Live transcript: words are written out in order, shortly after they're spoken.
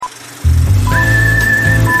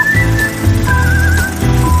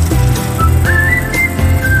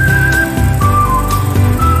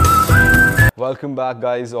Welcome back,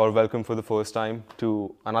 guys, or welcome for the first time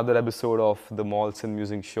to another episode of the Malts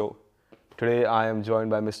Musing Show. Today, I am joined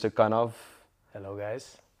by Mr. Kanav. Hello,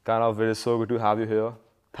 guys. Kanav, it is so good to have you here.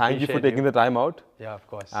 Thank you for Appreciate taking the time out. Yeah, of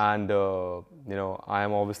course. And, I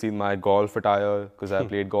am obviously in my golf attire because I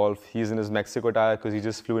played golf. He's in his Mexico attire because he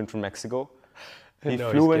just flew in from Mexico. He No,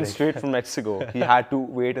 flew he's in kidding. straight from Mexico. He had to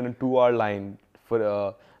wait in a 2-hour line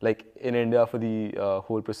for, in India for the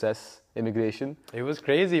whole process, immigration. It was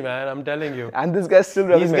crazy, man. I'm telling you. And this guy's still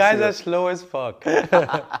running These guys Mexico. are slow as fuck.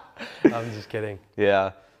 I'm just kidding.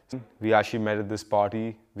 Yeah, we actually met at this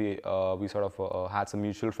party. We sort of had some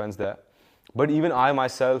mutual friends there. But even I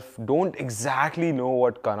myself don't exactly know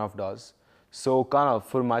what Kanav does. So Kanav,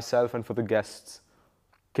 for myself and for the guests,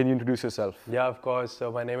 can you introduce yourself? Yeah, of course.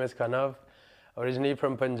 So my name is Kanav. Originally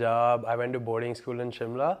from Punjab. I went to boarding school in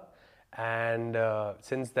Shimla. And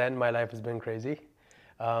since then, my life has been crazy.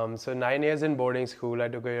 So 9 years in boarding school. I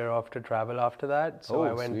took a year off to travel after that. So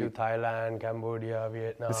I went to Thailand, Cambodia,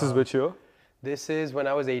 Vietnam. This is which year? This is when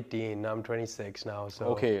I was 18. I'm 26 now. So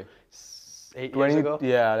Okay. 8 years ago?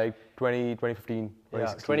 Yeah, like 2015, Yeah,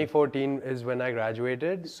 2016. 2014 is when I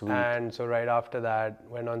graduated. Sweet. And so right after that,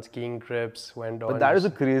 went on skiing trips, went on... But that is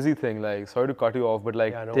a crazy thing, like, sorry to cut you off, but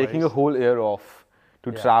like Yeah, no taking a worries. whole year off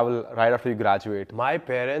to travel right after you graduate. My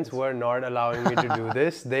parents were not allowing me to do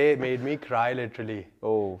this. They made me cry literally.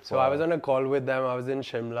 Oh, So I was on a call with them. I was in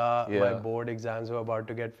Shimla. My Yeah. board exams were about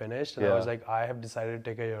to get finished. And I Yeah. was like, I have decided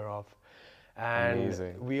to take a year off. And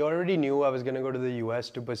Amazing. we already knew I was going to go to the US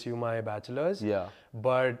to pursue my bachelor's. Yeah.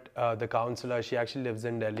 But the counselor, she actually lives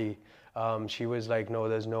in Delhi. She was like, no,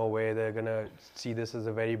 there's no way. They're going to see this as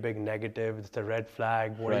a very big negative. It's a red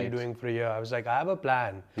flag. What are you Right. doing for a year? I was like, I have a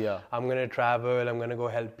plan. Yeah. I'm going to travel. I'm going to go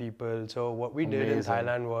help people. So what we did in Amazing.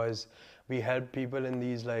 Thailand was we helped people in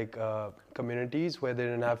these like communities where they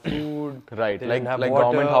didn't have food. Right, They like didn't have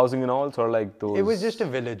government water. housing and all, or like those. It was just a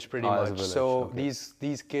village pretty Ah, it's a much. village, So okay.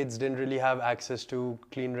 these kids didn't really have access to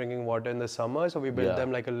clean drinking water in the summer. So we built Yeah.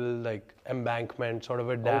 them like a little like embankment, sort of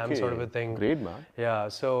a dam, sort of a thing. Great, man. Yeah,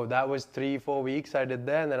 so that was 3-4 weeks I did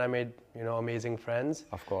there, and then I made amazing friends.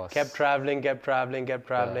 Of course. Kept traveling, got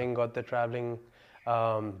the traveling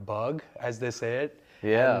bug, as they say it.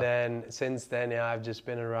 Yeah. And then since then, I've just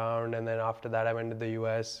been around, and then after that I went to the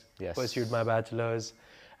US, Yes. pursued my bachelor's.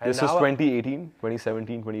 And This was now 2018,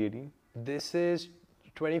 2017, 2018? this is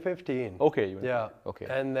 2015. Okay. You went Yeah. back. Okay.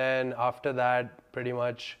 And then after that, pretty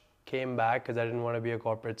much came back because I didn't want to be a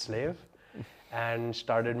corporate slave and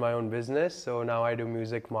started my own business. So now I do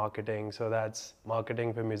music marketing. So that's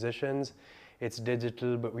marketing for musicians. It's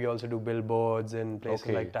digital, but we also do billboards in places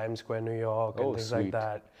Okay. like Times Square, New York, and Oh, things sweet. like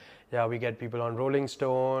that. Yeah, we get people on Rolling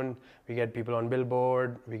Stone, we get people on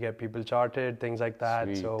Billboard, we get people charted, things like that.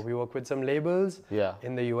 Sweet. So we work with some labels Yeah.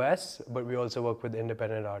 in the US, but we also work with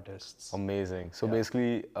independent artists. Amazing. So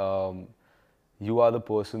basically, you are the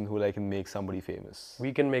person who like can make somebody famous.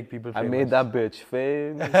 We can make people famous. I made that bitch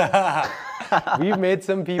famous. We've made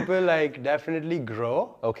some people like definitely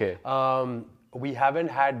grow. Okay. We haven't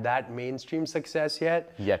had that mainstream success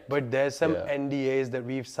yet. But there's some Yeah. NDAs that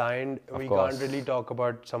we've signed. We course. can't really talk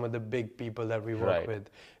about some of the big people that we work Right. with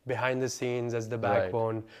behind the scenes as the Right.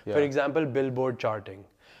 backbone. Yeah. For example, Billboard charting.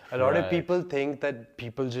 A lot of Right. people think that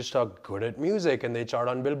people just are good at music and they chart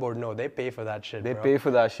on Billboard. No, they pay for that shit. They bro. pay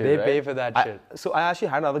for that shit, They right? pay for that shit. So I actually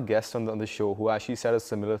had another guest on the show who actually said a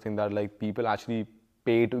similar thing that like people actually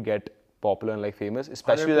pay to get popular and like famous,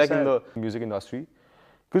 especially like in the 100%. music industry.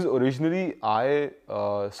 Because originally I,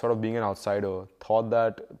 sort of being an outsider, thought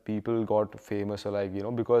that people got famous or like,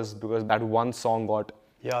 because that one song got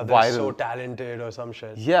Yeah, they're viral. so talented or some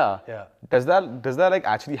shit. Yeah. Yeah. Does that like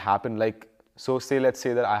actually happen? Like, so let's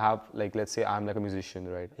say that I have like, let's say I'm like a musician,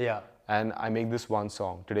 right? Yeah. And I make this one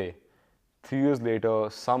song today. 3 years later,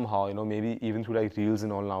 somehow, maybe even through like reels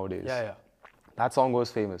and all nowadays. Yeah. That song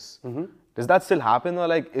goes famous. Does that still happen, or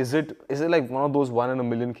like is it like one of those 1 in a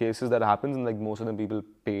million cases that happens and like most of them people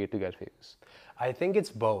pay to get famous? I think it's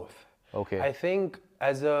both. Okay. I think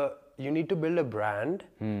you need to build a brand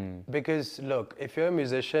because look, if you're a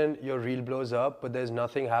musician, your reel blows up, but there's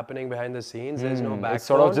nothing happening behind the scenes. There's no backbone. It's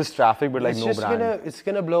sort of just traffic, but like It's no just brand. it's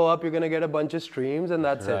gonna blow up. You're gonna get a bunch of streams, and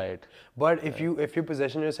that's Right. it. But if you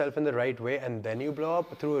position yourself in the right way, and then you blow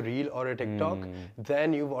up through a reel or a TikTok,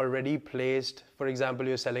 then you've already placed. For example,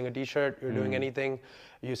 you're selling a T-shirt. You're doing anything.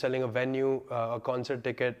 You're selling a venue, a concert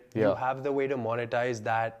ticket. Yeah. You have the way to monetize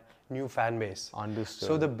that new fan base. Understood.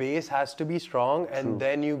 So the base has to be strong, and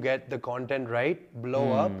then you get the content right,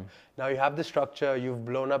 blow up. Now you have the structure, you've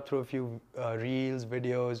blown up through a few reels,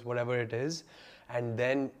 videos, whatever it is, and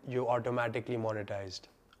then you automatically monetized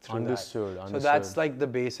through Understood, that. So understood. that's like the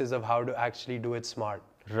basis of how to actually do it smart.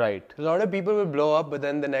 Right. A lot of people will blow up, but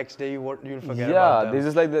then the next day you'll forget about Yeah, them. they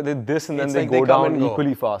just like they this and then It's they like go they come down and go.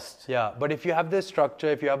 equally fast. Yeah, but if you have this structure,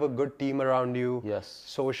 if you have a good team around you, Yes.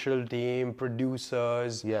 social team,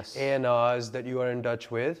 producers, Yes. A&Rs that you are in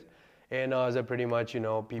touch with, A&Rs are pretty much,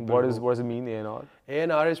 people What does it mean, A&R?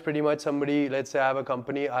 A&R is pretty much somebody, let's say I have a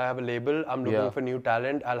company, I have a label, I'm looking Yeah. for new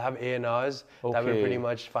talent, I'll have A&Rs that will Okay. pretty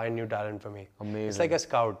much find new talent for me. Amazing. It's like a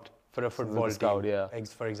scout for a football scout, team, yeah.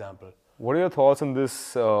 for example. What are your thoughts on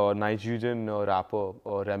this Nigerian rapper,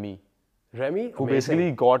 Remy? Remy? Who Amazing.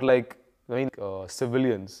 basically got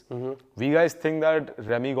civilians. Mm-hmm. We guys think that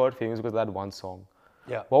Remy got famous because of that one song.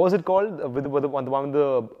 Yeah. What was it called? With the one with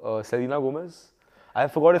the Selena Gomez? I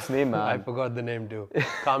forgot its name, man. I forgot the name too.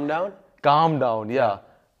 Calm Down? Calm Down, yeah.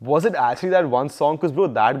 Was it actually that one song? Because bro,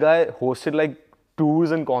 that guy hosted like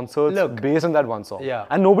tours and concerts based on that one song. Yeah.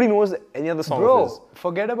 And nobody knows any other song of his. Bro,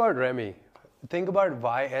 forget about Remy. Think about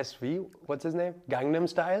YSV. What's his name? Gangnam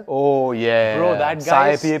Style? Oh yeah. Bro, that guy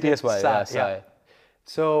is P-A-P-S-Y. still- Yeah, Psy.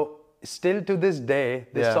 So, still to this day,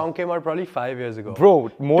 this Yeah. song came out probably 5 years ago.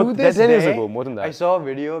 Bro, more To than this 10 years day, ago, more than that. I saw a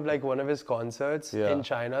video of like one of his concerts Yeah. in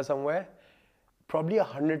China somewhere. Probably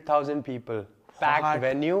 100,000 people. Packed What?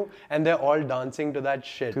 venue, and they're all dancing to that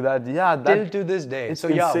shit. To that, yeah. Till to this day. it's So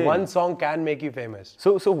yeah, insane. one song can make you famous.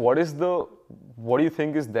 So what do you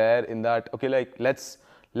think is there in that? Okay, like let's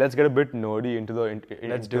get a bit nerdy into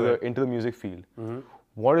the music field. Mm-hmm.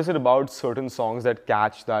 What is it about certain songs that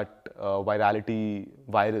catch that virality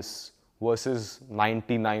virus versus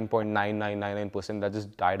 99.9999% that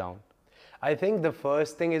just die down? I think the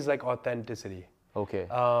first thing is like authenticity. Okay.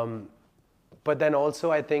 But then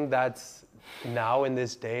also I think that's now in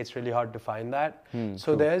this day it's really hard to find that.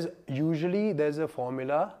 So there's a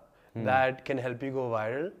formula that can help you go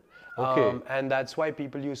viral. Okay. And that's why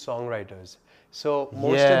people use songwriters. So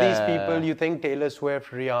most of these people, Yeah. you think Taylor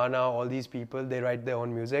Swift, Rihanna, all these people, they write their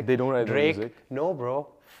own music. They don't write their Drake, music? no, bro.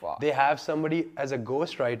 Fuck. They have somebody as a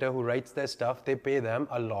ghostwriter who writes their stuff. They pay them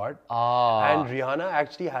a lot. Ah. And Rihanna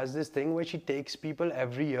actually has this thing where she takes people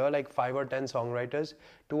every year, like 5 or 10 songwriters,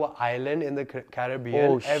 to an island in the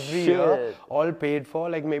Caribbean every year, shit. all paid for,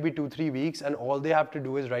 like maybe 2-3 weeks, and all they have to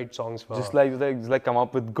do is write songs for just her. like come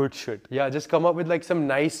up with good shit. Yeah, just come up with like some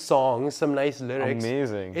nice songs, some nice lyrics.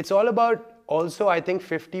 Amazing. It's all about, also I think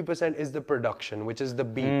 50% is the production, which is the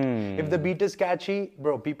beat. If the beat is catchy,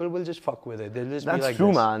 bro, people will just fuck with it. They'll just be That's like true,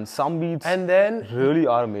 this. man. Some beats And then, really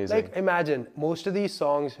are amazing. like imagine, most of these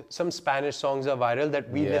songs, some Spanish songs are viral that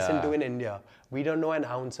we listen to Yeah. in India. We don't know an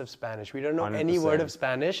ounce of Spanish. We don't know any word 100%. of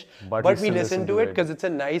Spanish, But but we we still listen to it because it's a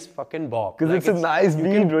nice fucking bop. 'Cause it's a nice you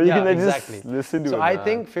beat, bro. You can, like, just exactly. listen to so it, I man.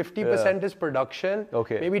 think 50% is production.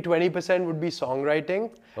 Okay. Maybe 20% would be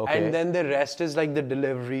songwriting. Okay. And then the rest is like the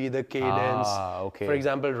delivery, the cadence. Okay. For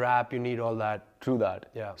example, rap, you need all that. True that.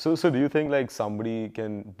 Yeah. So do you think like somebody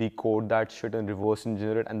can decode that shit and reverse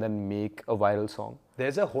engineer it and then make a viral song?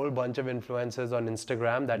 There's a whole bunch of influencers on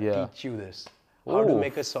Instagram that Yeah. teach you this. How to Oh,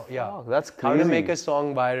 make a song, yeah. fuck, that's How to make crazy. a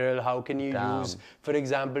song viral, how can you Damn. use, for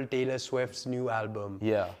example, Taylor Swift's new album.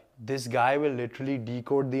 Yeah. This guy will literally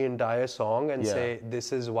decode the entire song and Yeah. say,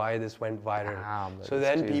 this is why this went viral. Damn, so that's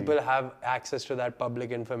then crazy. people have access to that public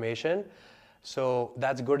information. So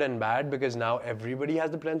that's good and bad because now everybody has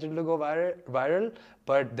the potential to go viral,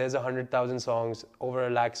 but there's 100,000 songs, over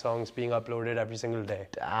 1 lakh songs being uploaded every single day.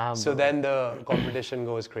 Damn, So bro. then the competition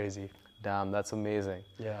goes crazy. Damn, that's amazing.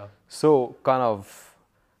 Yeah. So Kanav,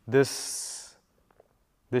 this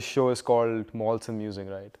show is called Malts Musing,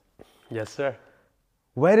 right? Yes, sir.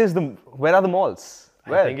 Where are the malls?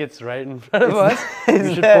 Where? I think it's right in front of us. Is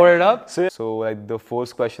We should there- pour it up. So like the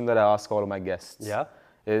first question that I ask all of my guests Yeah.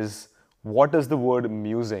 is, what does the word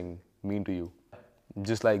musing mean to you?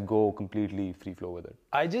 Just like go completely free flow with it.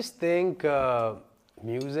 I just think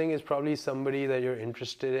musing is probably somebody that you're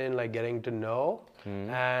interested in, like getting to know.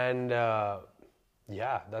 And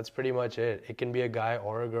yeah, that's pretty much it. It can be a guy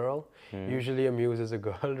or a girl. Usually a muse is a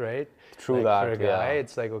girl, right? True like that, For a guy, yeah.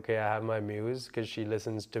 it's like, okay, I have my muse because she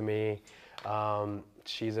listens to me.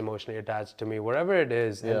 She's emotionally attached to me, whatever it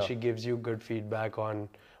is. And Yeah. she gives you good feedback on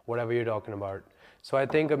whatever you're talking about. So I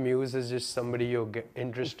think a muse is just somebody you're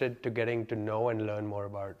interested to getting to know and learn more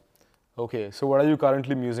about. Okay, so what are you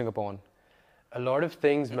currently musing upon? A lot of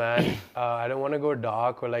things, man. I don't want to go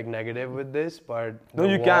dark or like negative with this, but No, the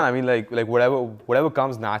you war- can. I mean, like whatever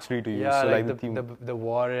comes naturally to you. Yeah, so like the theme. the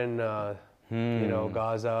war in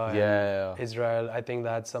Gaza and Yeah. Israel. I think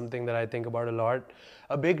that's something that I think about a lot.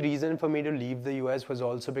 A big reason for me to leave the US was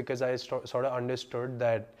also because I sort of understood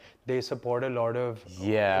that they support a lot of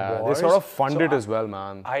Yeah, they wars. sort of fund So it as well,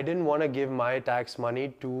 man. I didn't want to give my tax money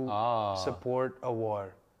to Ah. support a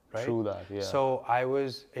war. right? True that, yeah. So I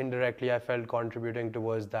was indirectly, I felt contributing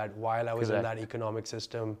towards that while I was in Correct. that economic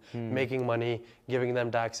system, making money, giving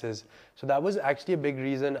them taxes. So that was actually a big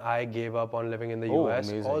reason I gave up on living in the Oh, US.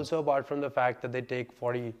 amazing. Also, apart from the fact that they take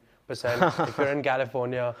 40% if you're in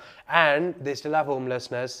California, and they still have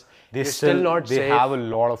homelessness. You're still not they safe. have a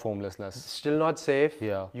lot of homelessness. Still not safe.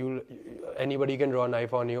 Yeah. Anybody can draw a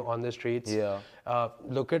knife on you on the streets. Yeah.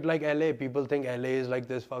 Look at like LA. People think LA is like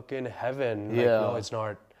this fucking heaven. Like, Yeah. no, it's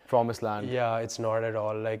not. Promised land. Yeah, it's not at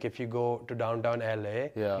all. Like if you go to downtown LA,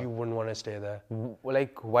 Yeah. you wouldn't want to stay there.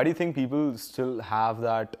 Like, why do you think people still have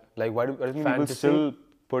that? Like, why do you think Fantasy? people still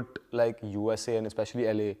put like USA and especially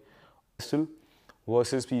LA still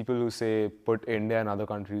versus people who say put India and other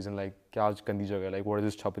countries and like kya gandi jagah, like what is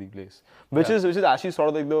this chapri place? Which is actually sort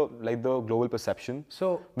of like the global perception.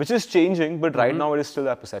 So which is changing, but right now it is still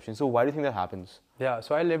that perception. So why do you think that happens? yeah,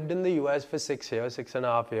 so I lived in the US for 6 years,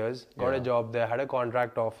 6.5 years, got a job there, had a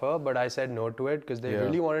contract offer, but I said no to it because they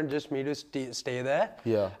really wanted just me to stay there.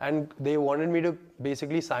 Yeah. And they wanted me to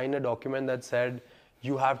basically sign a document that said,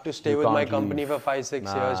 you have to stay You with my can't company leave. for 5, 6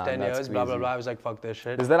 years, Man, 10 that's years, blah, blah, crazy. blah. I was like, fuck this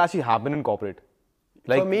shit. Does that actually happen in corporate?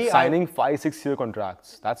 Like me, signing 5-6 year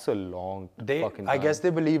contracts. That's a long fucking time. I guess they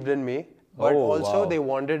believed in me, but Oh, also wow. they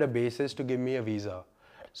wanted a basis to give me a visa.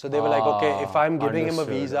 So they were like, okay, if I'm giving him a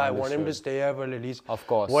understood, visa, I want him to understood. stay here for at least. Of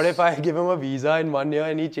course. What if I give him a visa in 1 year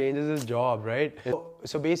and he changes his job, right?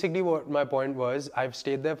 So basically what my point was, I've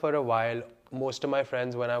stayed there for a while. Most of my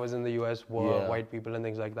friends when I was in the US were white people and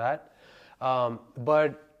things like that.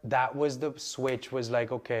 But that was the switch, was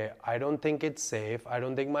like, okay, I don't think it's safe. I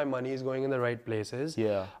don't think my money is going in the right places.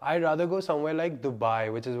 Yeah. I'd rather go somewhere like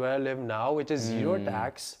Dubai, which is where I live now, which is zero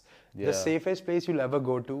tax. The safest place you'll ever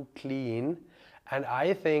go to, clean. And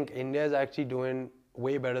I think India is actually doing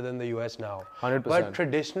way better than the US now. 100%. But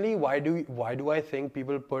traditionally, why do I think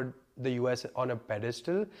people put the US on a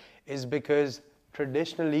pedestal? Is because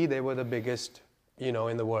traditionally they were the biggest, in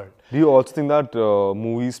the world. Do you also think that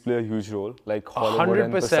movies play a huge role, like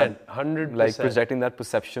Hollywood 100%, 100%. like projecting that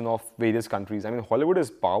perception of various countries? I mean, Hollywood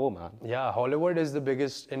is power, man. Yeah, Hollywood is the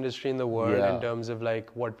biggest industry in the world Yeah. in terms of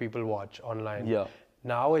like what people watch online. Yeah.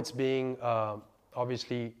 Now it's being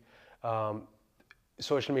obviously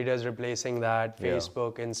social media is replacing that.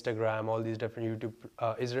 Facebook, Instagram, all these different YouTube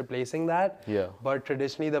is replacing that. Yeah. But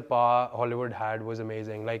traditionally, the power Hollywood had was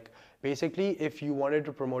amazing. Like basically, if you wanted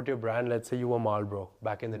to promote your brand, let's say you were Marlboro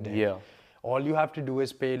back in the day. Yeah. All you have to do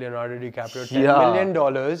is pay Leonardo DiCaprio $10 Yeah. million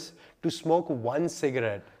to smoke one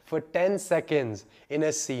cigarette for 10 seconds in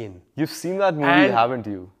a scene. You've seen that movie, And- haven't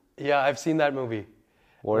you? Yeah, I've seen that movie.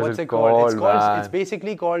 What is What's it it called? called, It's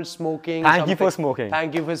basically called Smoking. Thank You for something. Smoking.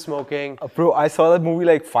 Thank you for smoking. Bro, I saw that movie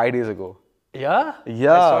like 5 days ago. Yeah?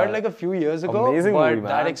 Yeah. I saw it like a few years ago. Amazing but movie,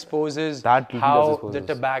 that man. exposes That really does how expose the us.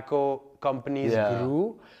 tobacco companies Yeah.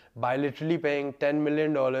 grew by literally paying $10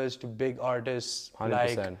 million to big artists 100%.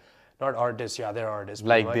 like, not artists, yeah, they're artists.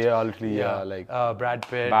 Like, pretty they much. are literally, like, Brad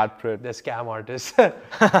Pitt. Brad Pitt. The scam artists.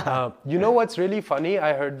 You know what's really funny?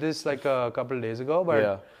 I heard this like a couple of days ago, but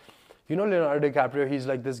Yeah. you know Leonardo DiCaprio, he's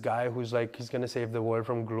like this guy who's like, he's gonna save the world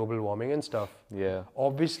from global warming and stuff. Yeah.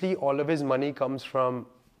 Obviously, all of his money comes from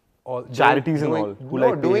all Charities and all, who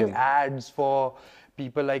like pay doing him. ads for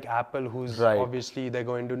people like Apple, who's Right. obviously they're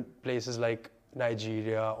going to places like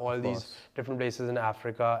Nigeria, all these different places in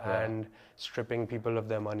Africa, and stripping people of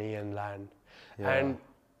their money and land. And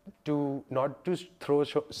not to throw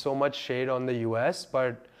so much shade on the US,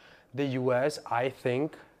 but the US, I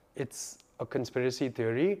think it's a conspiracy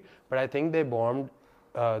theory, but I think they bombed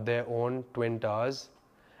their own Twin Towers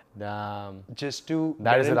Damn. just to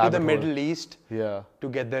That get is a into the rabbit hole. Middle East Yeah. to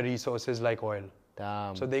get their resources like oil.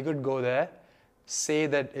 Damn. So they could go there, say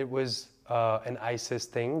that it was an ISIS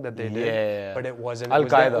thing that they did, Yeah. but it wasn't. It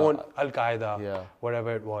was their Al-Qaeda. own Al-Qaeda, Yeah.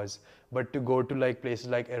 whatever it was. But to go to like places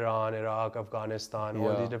like Iran, Iraq, Afghanistan, all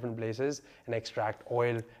Yeah. these different places and extract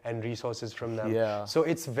oil and resources from them. Yeah. So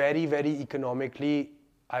it's very, very economically,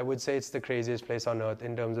 I would say it's the craziest place on earth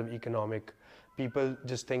in terms of economic. People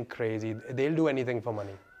just think crazy. They'll do anything for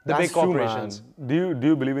money. The That's big corporations. True, man. Do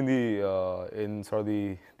you believe in the in sort of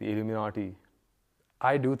the Illuminati?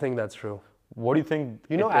 I do think that's true. What do you think?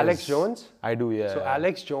 You know it Alex is? Jones? I do, yeah. So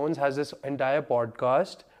Alex Jones has this entire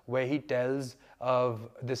podcast where he tells of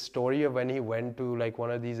this story of when he went to like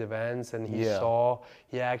one of these events and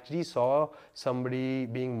he actually saw somebody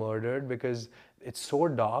being murdered because it's so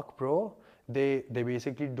dark, bro. They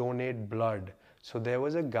basically donate blood. So there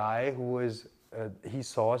was a guy who was he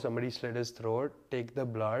saw somebody slit his throat, take the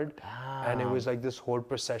blood, and it was like this whole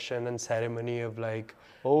procession and ceremony of like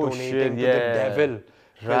Oh, donating shit, to yeah. the devil.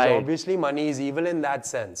 Because Right. obviously money is evil in that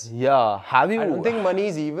sense. Yeah. Have you? I don't think money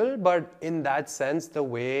is evil, but in that sense, the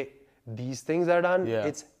way these things are done, Yeah.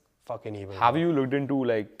 it's fucking evil. Have you looked into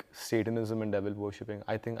like Satanism and devil worshipping?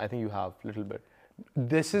 I think you have a little bit.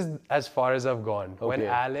 This is as far as I've gone. When Okay.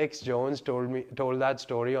 Alex Jones told that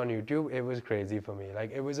story on YouTube, it was crazy for me.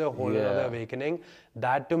 Like, it was a whole Yeah. other awakening.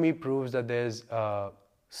 That to me proves that there's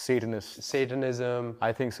Satanists. Satanism.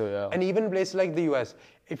 I think so. Yeah. And even places like the US.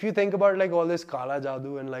 If you think about like all this Kala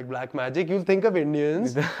Jadoo and like black magic, you'll think of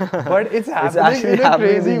Indians, but it's happening actually in a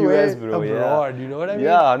happening in crazy the US, way bro. abroad. Yeah. You know what I mean?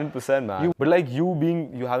 Yeah, 100%, man. But like you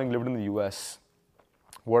having lived in the US,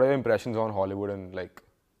 what are your impressions on Hollywood and like,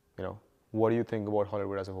 what do you think about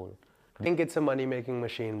Hollywood as a whole? I think it's a money-making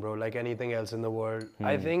machine, bro, like anything else in the world.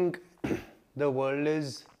 I think the world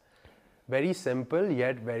is very simple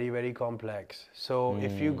yet very, very complex. So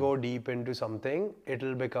if you go deep into something,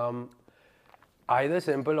 it'll become either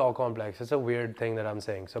simple or complex. It's a weird thing that I'm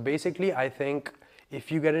saying. So basically, I think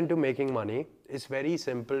if you get into making money, it's very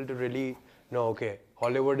simple to really know, okay,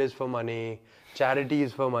 Hollywood is for money, charity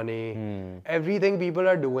is for money. Everything people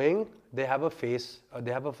are doing, they have a face,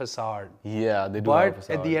 they have a facade. Yeah, they do have a But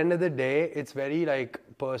facade. at the end of the day, it's very like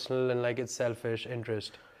personal and like it's selfish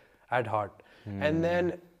interest at heart. And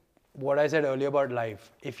then what I said earlier about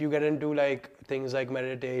life, if you get into like things like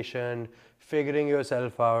meditation, figuring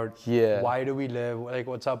yourself out, Yeah. why do we live, like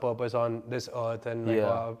what's our purpose on this earth and like,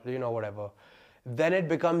 Yeah. whatever, then it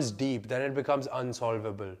becomes deep, then it becomes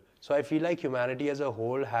unsolvable. So I feel like humanity as a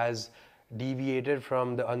whole has deviated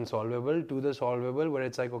from the unsolvable to the solvable, where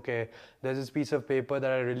it's like, okay, there's this piece of paper that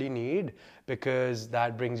I really need because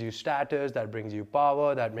that brings you status, that brings you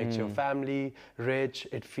power, that makes your family rich,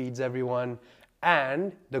 it feeds everyone.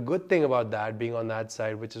 And the good thing about that, being on that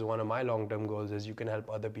side, which is one of my long-term goals, is you can help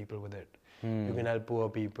other people with it. You can help poor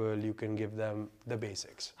people, you can give them the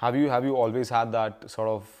basics. Have you always had that sort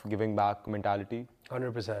of giving back mentality?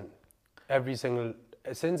 100%. Every single,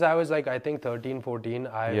 since I was like, I think 13, 14,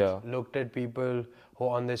 I've looked at people who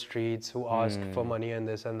are on the streets, who ask for money and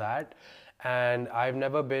this and that. And I've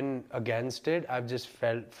never been against it. I've just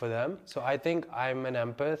felt for them. So I think I'm an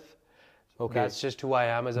empath. Okay. That's just who I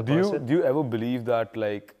am as a Do person. you ever believe that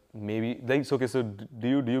like maybe like okay, so do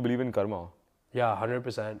you believe in karma? Yeah,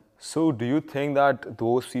 100%. So do you think that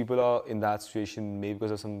those people are in that situation maybe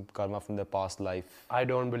because of some karma from their past life? I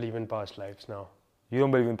don't believe in past lives now. You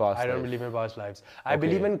don't believe in past I don't life? believe in past lives. I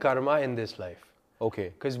believe in karma in this life. Okay.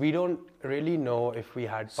 Because we don't really know if we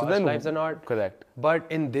had So past then- lives or not. Correct. But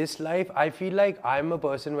in this life, I feel like I'm a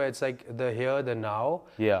person where it's like the here, the now.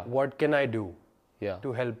 Yeah. What can I do Yeah.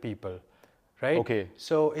 to help people? Right? Okay.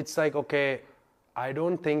 So it's like, okay, I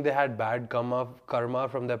don't think they had bad karma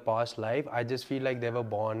from their past life. I just feel like they were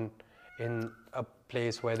born in a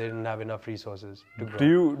place where they didn't have enough resources to grow.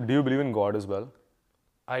 Do you believe in God as well?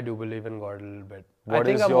 I do believe in God a little bit. What I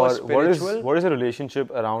think is I'm more your spiritual. what is your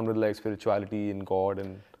relationship around with like spirituality and God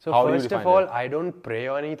and So how do you first define of all, it? I don't pray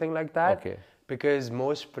or anything like that. Okay. Because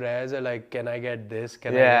most prayers are like, can I get this?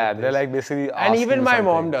 Can I Yeah, get this? they're like basically And asking even you my something.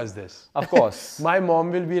 mom does this. Of course. My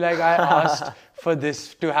mom will be like, I asked for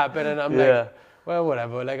this to happen, and I'm Yeah. like, well,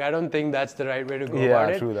 whatever. Like, I don't think that's the right way to go Yeah,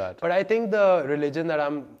 about it. true that. But I think the religion that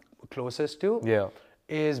I'm closest to Yeah.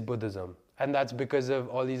 is Buddhism. And that's because of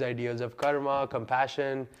all these ideas of karma,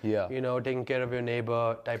 compassion, Yeah. taking care of your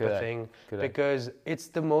neighbor type of Correct, thing. correct. Because it's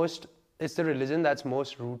the religion that's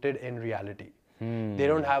most rooted in reality. They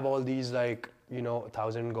don't have all these like,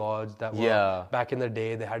 1,000 gods that were Yeah. back in the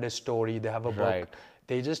day. They had a story, they have a book. Right.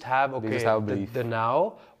 They just have, okay, just have a belief. the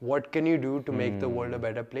now, what can you do to make the world a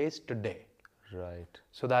better place today? Right.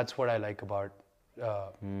 So that's what I like about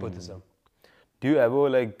Buddhism. Do you ever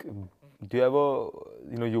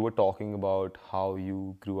you were talking about how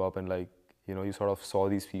you grew up and like, you sort of saw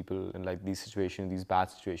these people in like these situations, these bad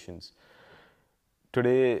situations.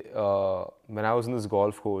 Today, when I was in this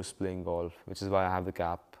golf course playing golf, which is why I have the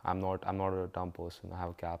cap. I'm not a dumb person. I have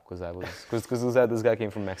a cap because this guy came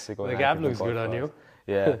from Mexico. The and I cap picked looks good on you.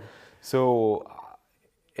 Yeah. So,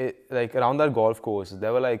 like around that golf course,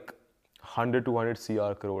 there were like 100,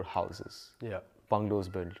 200 crore houses. Yeah. Bungalows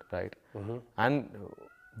built, right? And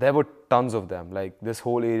there were tons of them. Like this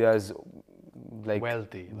whole area is like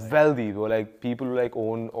Wealthy, like- wealthy. Bro. Like people who like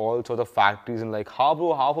own all sorts of factories and like half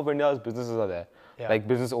of India's businesses are there. Yeah. Like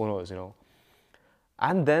business owners,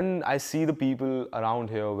 And then I see the people around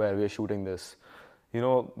here where we're shooting this,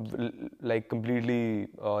 like completely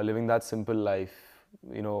living that simple life,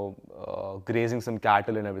 grazing some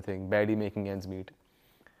cattle and everything, barely making ends meet.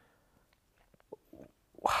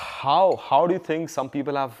 How do you think some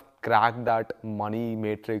people have cracked that money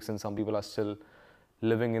matrix and some people are still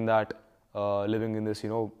living in that living in this,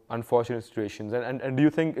 unfortunate situations. And do you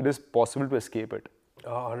think it is possible to escape it?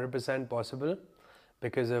 100% possible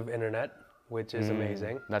because of internet, which is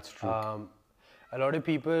amazing. That's true. A lot of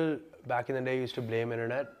people back in the day used to blame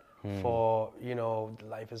internet for,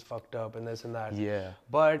 life is fucked up and this and that. Yeah.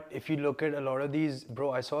 But if you look at a lot of these,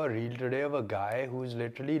 bro, I saw a reel today of a guy who's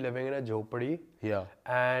literally living in a jhopadi. Yeah.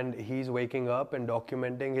 And he's waking up and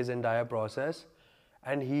documenting his entire process.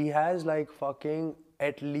 And he has like fucking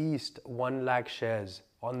at least 1 lakh shares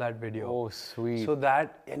on that video. Oh, sweet. So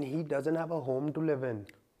and he doesn't have a home to live in.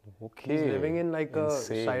 Okay. He's living in like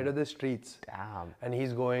Insane. a side of the streets. Damn. And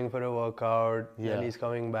he's going for a workout, Yeah. then he's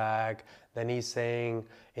coming back, then he's saying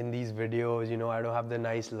in these videos, I don't have the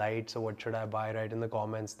nice light, so what should I buy? Right in the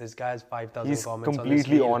comments. This guy has 5,000 He's comments on this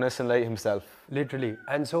completely reel. honest and like himself. Literally.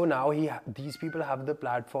 And so now these people have the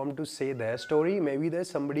platform to say their story. Maybe there's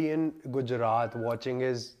somebody in Gujarat watching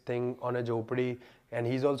his thing on a jhopadi, and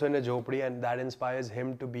he's also in a jhopadi, and that inspires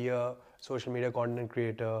him to be a social media content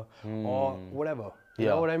creator or whatever. You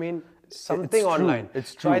know what I mean? Something It's true. online.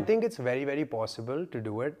 It's So I true. think it's very, very possible to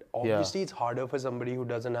do it. Obviously, it's harder for somebody who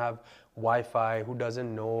doesn't have Wi-Fi, who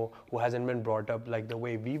doesn't know, who hasn't been brought up like the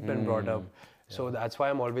way we've been brought up. So that's why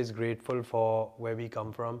I'm always grateful for where we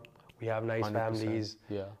come from. We have nice 100%. families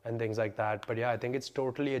Yeah. and things like that. But yeah, I think it's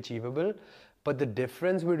totally achievable. But the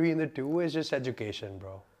difference between the two is just education,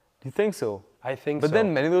 bro. Do you think so? I think But so.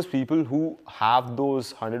 then many of those people who have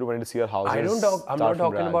those 100 to 100 CR houses. I'm not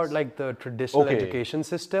talking about like the traditional Okay. education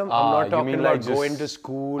system. Ah, I'm not you talking mean like like going just- to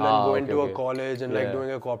school and Ah, going okay, to okay. a college and like Yeah.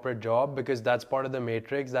 doing a corporate job, because that's part of the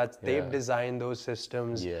matrix. They've Yeah. designed those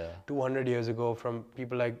systems Yeah. 200 years ago from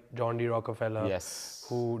people like John D. Rockefeller, Yes.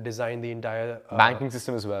 who designed the entire Banking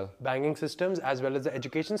system as well. banking systems, as well as the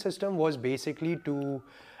education system was basically to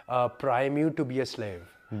prime you to be a slave.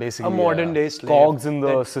 Basically, a modern day slave. Cogs in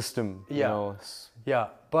the that- system. Yeah. Yeah,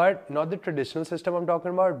 but not the traditional system I'm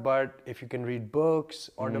talking about, but if you can read books,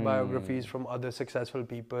 autobiographies from other successful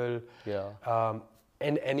people, Yeah.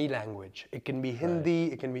 in any language. It can be Hindi,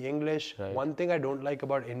 it can be English. Right. One thing I don't like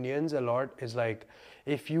about Indians a lot is like,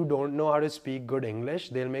 if you don't know how to speak good English,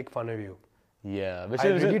 they'll make fun of you. Yeah. Which I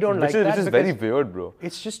is, really don't which like is, that Which is very because- weird, bro.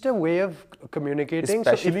 It's just a way of communicating.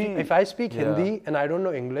 Especially- so if I speak yeah. Hindi and I don't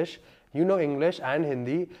know English, you know English and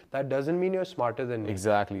Hindi, that doesn't mean you're smarter than me.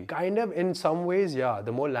 Exactly. Kind of, in some ways, yeah.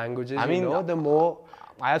 The more languages I you mean, know, the more,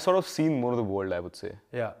 I have sort of seen more of the world, I would say.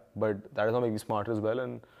 yeah. But that does not make me smarter as well.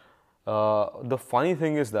 And the funny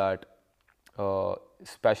thing is that,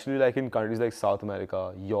 especially like in countries like South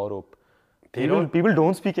America, Europe, people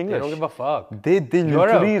don't speak English. They don't give a fuck. They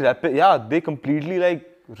Europe. literally they completely like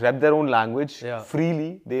rep their own language Yeah.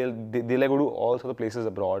 freely. They like go to all sorts of places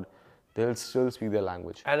abroad. They'll still speak their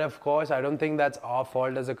language. And of course, I don't think that's our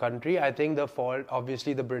fault as a country. I think the fault,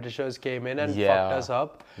 obviously, the Britishers came in and Yeah. fucked us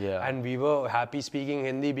up. Yeah. And we were happy speaking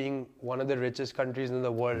Hindi, being one of the richest countries in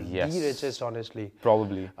the world. Yes. The richest, honestly.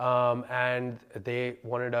 Probably. And they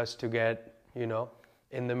wanted us to get,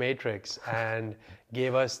 in the matrix and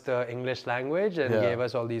gave us the English language and Yeah. gave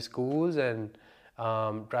us all these schools and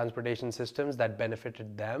transportation systems that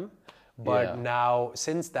benefited them. But Yeah. now,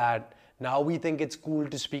 since that, now we think it's cool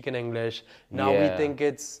to speak in English. Now we Yeah. think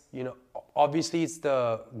it's, obviously it's the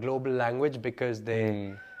global language because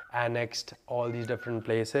they annexed all these different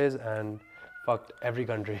places and fucked every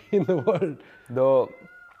country in the world.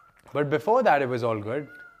 But before that, it was all good.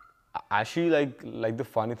 Actually, like the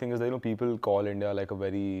funny thing is that people call India like a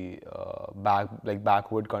very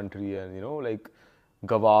backward country and like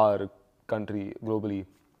gawar country globally,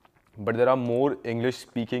 but there are more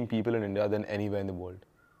English-speaking people in India than anywhere in the world.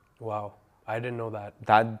 Wow, I didn't know that.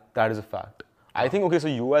 That is a fact. I think so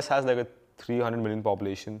US has like a 300 million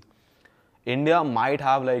population. India might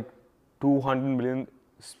have like 200 million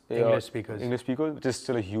English speakers. which is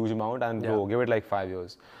still a huge amount. And bro, Yeah. give it like 5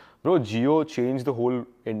 years. Bro, Jio changed the whole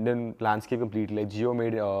Indian landscape completely. Like Jio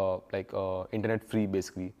made internet free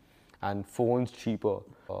basically, and phones cheaper.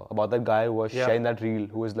 About that guy who was Yeah. sharing that reel,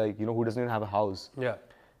 who was like, who doesn't even have a house. Yeah.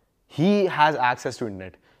 He has access to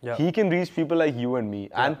internet. Yeah. He can reach people like you and me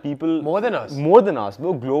and people More than us. More than us,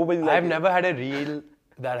 bro. Globally, like, I've never had a reel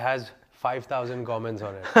that has 5,000 comments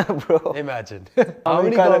on it. bro. Imagine. How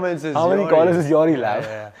many comments is How many your comments reel? is your reel have?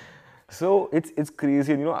 Yeah. So it's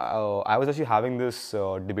crazy. And, I was actually having this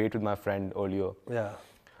debate with my friend earlier. Yeah.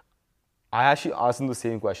 I actually asked him the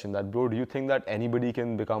same question that, bro, do you think that anybody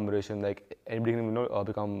can become rich and like anybody can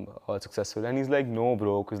become successful? And he's like, no,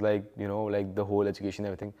 bro, because like like the whole education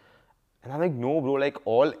and everything. And I'm like, no, bro, like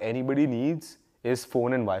all anybody needs is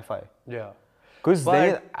phone and Wi-Fi. Yeah. Because they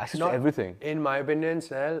have But access not- to everything. In my opinion,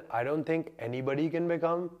 Snell, I don't think anybody can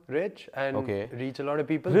become rich and Okay. reach a lot of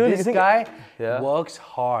people. Really? You This think- guy Yeah. works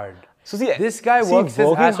hard. So see, this guy see, works his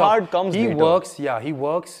working ass hard off. comes He later. works, yeah, he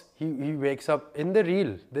works. He wakes up in the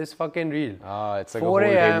reel, this fucking reel. It's like a 4 whole day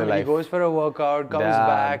in the a.m. He life. goes for a workout, comes Damn.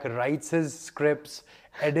 back, writes his scripts,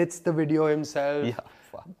 edits the video himself. Yeah,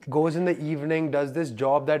 fuck. Goes in the evening, does this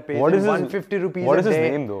job that pays What him is his- 150 rupees what a is his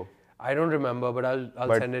day. name, though? I don't remember, but I'll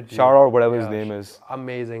But send it to you. shout out whatever his name is.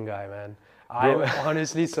 Amazing guy, man. I'm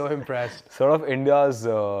honestly so impressed. Sort of India's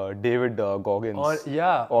David Goggins.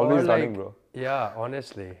 Yeah. Always or running, like- bro. Yeah,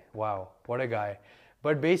 honestly. Wow. What a guy.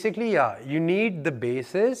 But basically, yeah, you need the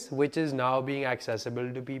basis, which is now being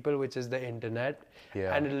accessible to people, which is the internet,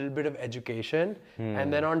 Yeah. and a little bit of education.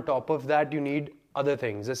 And then on top of that, you need other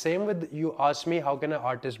things. The same with, you asked me, how can an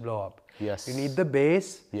artist blow up? Yes. You need the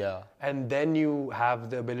base, Yeah. and then you have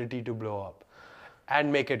the ability to blow up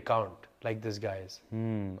and make it count, like this guy is.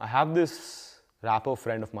 I have this rapper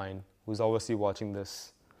friend of mine who's obviously watching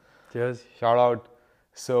this. Cheers. Shout out.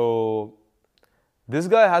 So, this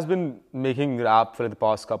guy has been making rap for the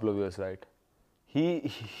past couple of years, right?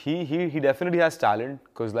 He definitely has talent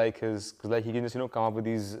because like he can just come up with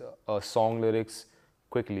these song lyrics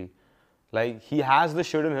quickly. Like he has the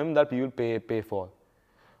shit in him that people pay for,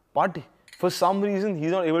 but for some reason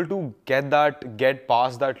he's not able to get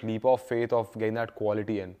past that leap of faith of getting that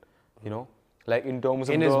quality in, like in terms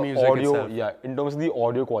of In the his music audio, itself. yeah, in terms of the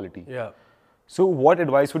audio quality. Yeah. So what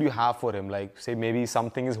advice would you have for him? Like, say maybe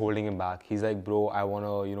something is holding him back. He's like, bro, I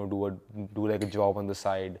wanna, do like a job on the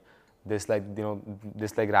side. This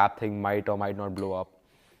this rap thing might or might not blow up.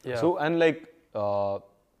 Yeah. So and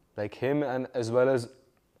like him and as well as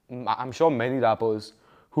I'm sure many rappers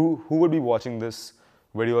who would be watching this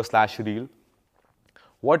video / reel.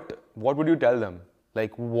 What would you tell them?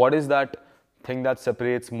 Like, what is that thing that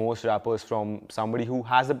separates most rappers from somebody who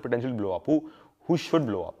has the potential to blow up? Who should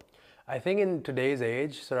blow up? I think in today's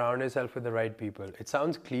age, surround yourself with the right people. It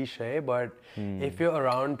sounds cliche, but if you're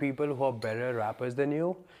around people who are better rappers than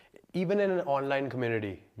you, even in an online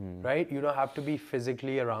community, right? You don't have to be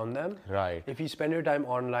physically around them. Right. If you spend your time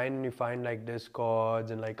online and you find like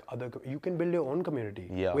Discords and like you can build your own community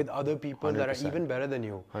Yeah. with other people that are 100%. even better than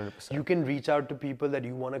you. 100%. You can reach out to people that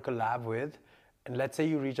you want to collab with. And let's say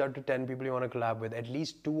you reach out to 10 people you want to collab with, at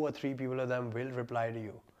least 2 or 3 people of them will reply to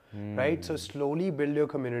you. Right? So slowly build your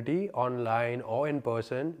community online or in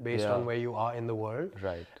person based Yeah. on where you are in the world.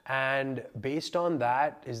 Right. And based on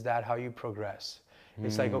that, is that how you progress?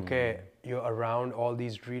 It's like, okay, you're around all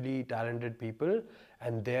these really talented people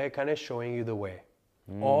and they're kind of showing you the way.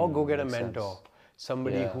 Or go get a mentor,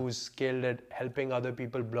 somebody Yeah. who's skilled at helping other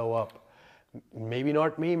people blow up. Maybe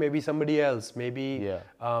not me, maybe somebody else. Maybe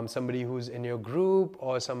somebody who's in your group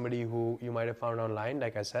or somebody who you might have found online,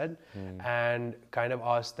 like I said, and kind of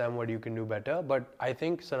ask them what you can do better. But I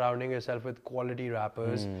think surrounding yourself with quality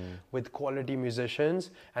rappers, with quality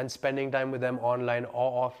musicians, and spending time with them online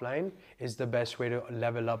or offline is the best way to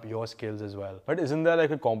level up your skills as well. But isn't there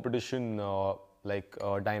like a competition,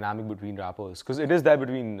 dynamic between rappers? Because it is there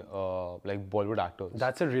between like Bollywood actors.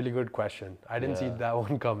 That's a really good question. I didn't see Yeah. that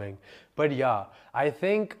one coming. But yeah, I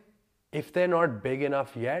think if they're not big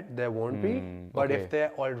enough yet, there won't be. But okay. if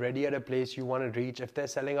they're already at a place you want to reach, if they're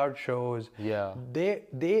selling out shows, Yeah.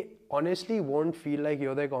 they honestly won't feel like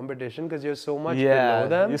you're their competition because you're so much Yeah, below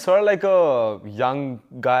them. you're sort of like a young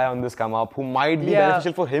guy on this come up who might be Yeah.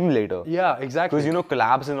 beneficial for him later. Yeah, exactly. Because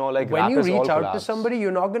collabs and all, like when rap you is all reach out to collabs. somebody,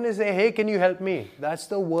 you're not going to say, hey, can you help me? That's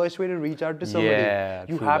the worst way to reach out to somebody. Yeah,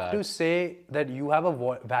 you true have that. to say that you have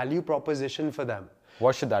a value proposition for them.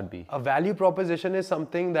 What should that be? A value proposition is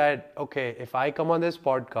something that, okay, if I come on this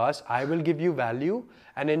podcast, I will give you value,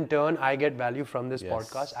 and in turn, I get value from this Yes.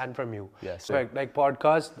 podcast and from you. Yes. So, like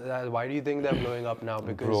podcasts, why do you think they're blowing up now?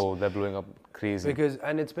 Bro, they're blowing up crazy.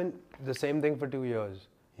 And it's been the same thing for 2 years.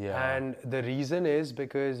 Yeah. And the reason is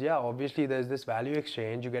because, obviously there's this value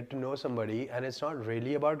exchange. You get to know somebody, and it's not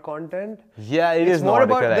really about content. Yeah, it It's is more not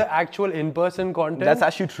about correct. the actual in-person content. That's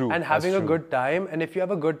actually true. And That's having a true. good time. And if you have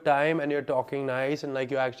a good time and you're talking nice and like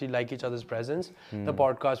you actually like each other's presence, the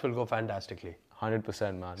podcast will go fantastically.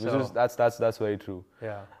 100%, man. So- Which is that's very true.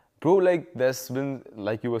 Yeah. Bro, like there's been,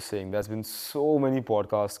 like you were saying, there's been so many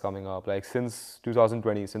podcasts coming up. Like since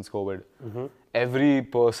 2020, since COVID, every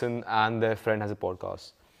person and their friend has a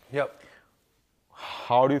podcast. Yep.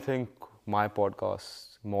 How do you think my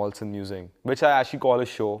podcast, Malts Musing, which I actually call a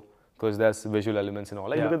show because there's visual elements and all.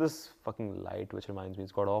 Like, Yeah. look at this fucking light, which reminds me,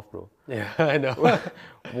 it's got off, bro. Yeah, I know.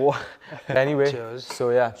 Anyway, Cheers. so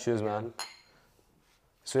yeah, cheers, man.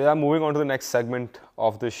 So yeah, moving on to the next segment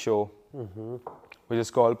of this show, which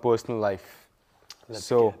is called personal life.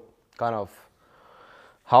 So, kind of,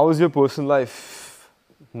 how is your personal life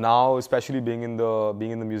now, especially being in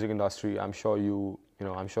the music industry? I'm sure you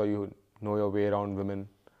know your way around women.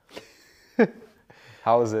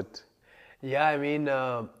 How is it? Yeah, I mean,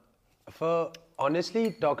 for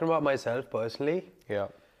honestly, talking about myself personally, Yeah.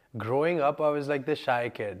 growing up, I was like the shy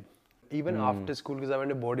kid. Even after school, because I went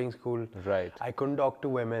to boarding school, Right. I couldn't talk to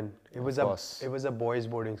women. It was course. it was a boys'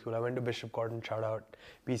 boarding school. I went to Bishop Cotton, shout out,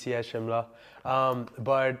 PCS Shimla.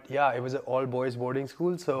 But yeah, it was an all boys boarding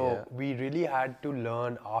school. So Yeah. we really had to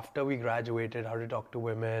learn after we graduated how to talk to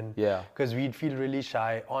women. Yeah. Because we'd feel really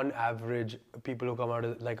shy. On average, people who come out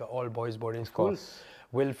of like an all boys boarding school course.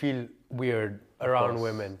 will feel weird around course,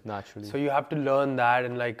 women. naturally. So you have to learn that,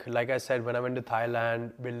 and like I said, when I went to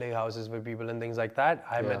Thailand, building houses with people and things like that,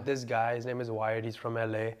 I met this guy. His name is Wyatt. He's from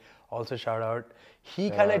LA. Also shout out. He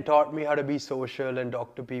kind of taught me how to be social and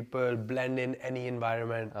talk to people, blend in any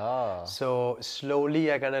environment. Ah. So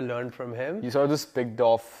slowly, I kind of learned from him. You sort of just picked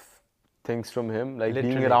off things from him, like being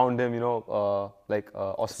Literally. around him,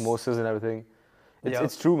 osmosis and everything.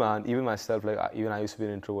 It's true, man. Even myself, even I used to be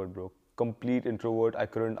an introvert, bro. Complete introvert. I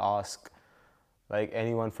couldn't ask like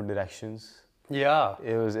anyone for directions. Yeah.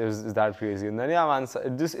 It was that crazy. And then yeah, man, so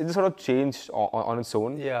it just sort of changed on its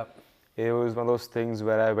own. Yeah. It was one of those things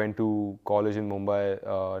where I went to college in Mumbai,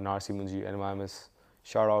 Narsi Munji, NYMS,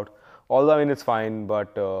 shout out. Although I mean it's fine,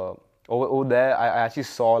 but over there I actually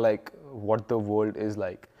saw like what the world is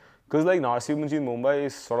like. Because like Narsi Munji in Mumbai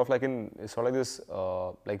is sort of like this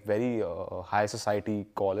like very high society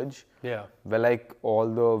college. Yeah. Where like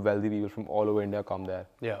all the wealthy people from all over India come there.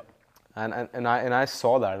 Yeah. And I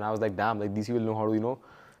saw that and I was like, damn, like these people know how to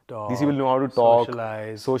Talk, these people know how to talk,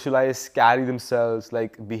 socialize. carry themselves,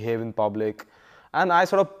 like behave in public. And I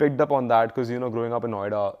sort of picked up on that because, growing up in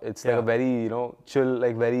Noida, it's like a very, chill,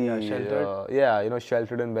 like very, sheltered.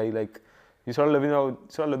 sheltered and very like, you sort of live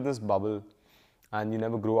in this bubble and you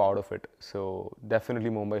never grow out of it. So definitely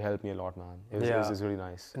Mumbai helped me a lot, man. It was really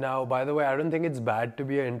nice. Now, by the way, I don't think it's bad to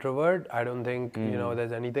be an introvert. I don't think,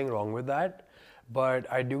 there's anything wrong with that.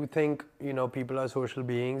 But I do think, people are social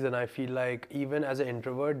beings, and I feel like even as an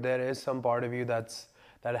introvert, there is some part of you that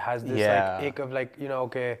has this like ache of like,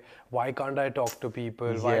 okay, why can't I talk to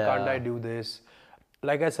people? Why can't I do this?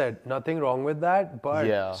 Like I said, nothing wrong with that,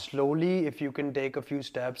 but slowly, if you can take a few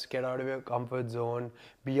steps, get out of your comfort zone,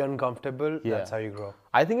 be uncomfortable, that's how you grow.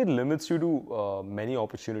 I think it limits you to many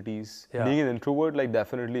opportunities. Yeah. Being an introvert, like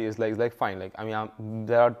definitely is like fine. Like I mean,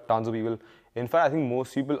 there are tons of people. In fact, I think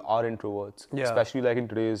most people are introverts, especially like in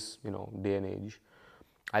today's day and age.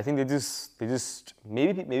 I think they just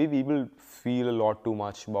maybe people feel a lot too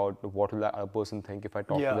much about what will that other person think if I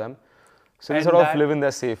talk to them. So they sort of live in their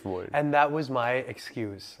safe world. And that was my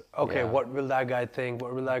excuse. Okay, what will that guy think?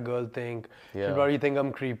 What will that girl think? She'll probably think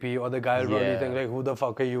I'm creepy, or the guy will probably think like, who the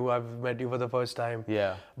fuck are you? I've met you for the first time.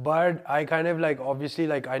 Yeah. But I kind of like, obviously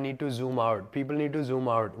like I need to zoom out. People need to zoom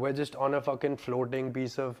out. We're just on a fucking floating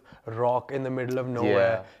piece of rock in the middle of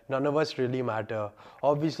nowhere. None of us really matter.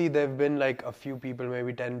 Obviously there've been like a few people,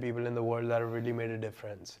 maybe 10 people in the world that have really made a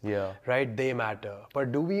difference. Yeah. Right? They matter.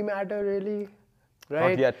 But do we matter really?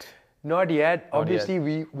 Right? Not yet. Not yet. Obviously,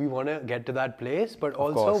 we want to get to that place, but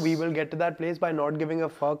also we will get to that place by not giving a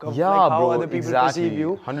fuck of like how other people perceive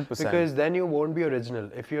you. 100%. Because then you won't be original.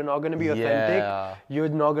 If you're not going to be authentic, you're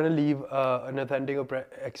not going to leave an authentic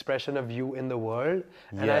expression of you in the world.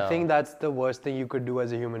 And I think that's the worst thing you could do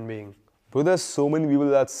as a human being. Bro, there's so many people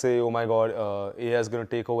that say, oh my god, AI is going to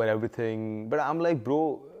take over everything. But I'm like,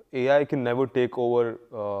 bro, AI can never take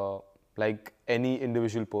over like any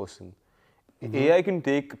individual person. AI can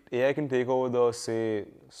take over the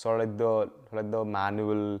sort of like the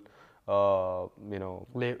manual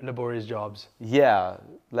laborious jobs. Yeah,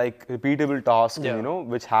 like repeatable tasks,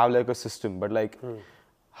 which have like a system. But like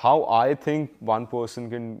how I think one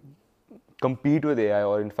person can compete with AI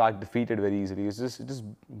or in fact defeat it very easily is just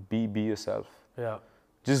be yourself. Yeah.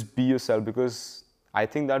 Just be yourself, because I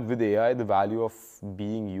think that with AI the value of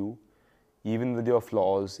being you, even with your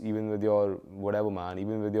flaws, even with your whatever, man,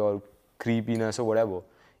 even with your creepiness or whatever,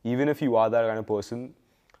 even if you are that kind of person,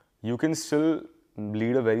 you can still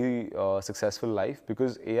lead a very successful life,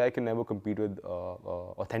 because AI can never compete with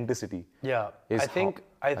authenticity. Yeah, I think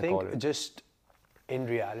just in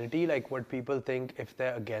reality, like what people think, if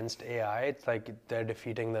they're against AI, it's like they're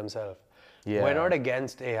defeating themselves. Yeah. We're not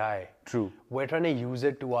against AI. True. We're trying to use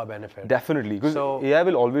it to our benefit. Definitely, because AI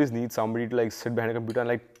will always need somebody to like sit behind a computer and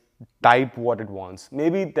like type what it wants.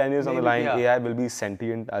 Maybe 10 years on the line, AI will be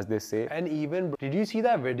sentient, as they say. And even, did you see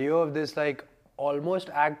that video of this like almost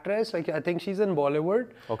actress? Like I think she's in Bollywood.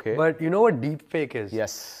 Okay. But you know what deep fake is?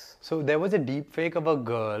 Yes. So there was a deep fake of a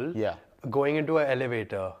girl going into an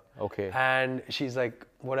elevator. Okay. And she's like,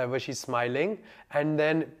 whatever, she's smiling. And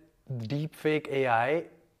then deep fake AI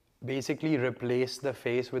basically replace the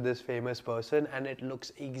face with this famous person, and it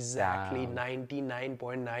looks exactly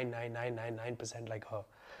 99.99999% like her.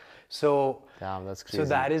 So, Damn, that's so crazy.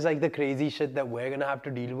 that is like the crazy shit that we're gonna have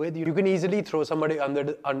to deal with. You can easily throw somebody under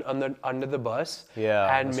the bus,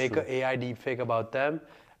 Yeah, and that's make true. an AI deepfake about them,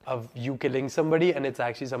 of you killing somebody, and it's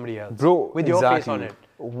actually somebody else, Bro, with exactly. your face on it.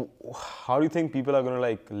 How do you think people are gonna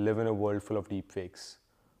like live in a world full of deepfakes?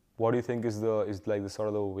 What do you think is like the sort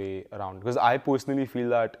of the way around? Because I personally feel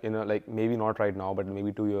that like maybe not right now, but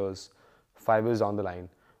maybe 2 years, 5 years down the line,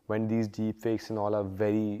 when these deepfakes and all are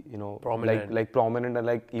very Prominent. like prominent and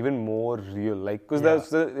like even more real, like because Yeah.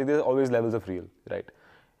 there's always levels of real, right?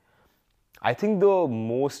 I think the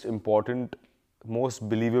most important, most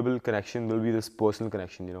believable connection will be this personal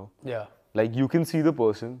connection, Yeah. Like you can see the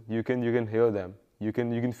person, you can hear them, you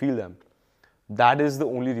can feel them. That is the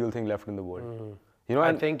only real thing left in the world.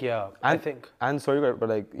 I think, yeah. I think. And sorry, but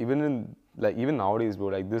like even nowadays, bro,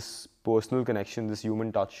 like this personal connection, this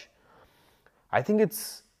human touch, I think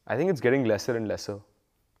it's getting lesser and lesser.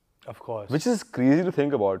 Of course. Which is crazy to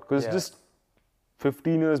think about because Yeah. just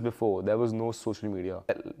 15 years before, there was no social media.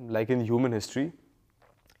 Like in human history,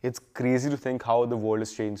 it's crazy to think how the world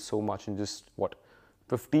has changed so much in just,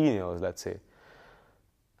 15 years, let's say.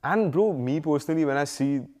 And bro, me personally, when I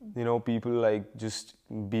see, people like just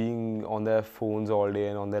being on their phones all day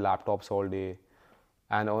and on their laptops all day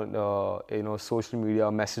and on, social media,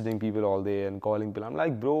 messaging people all day and calling people, I'm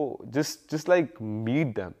like, bro, just like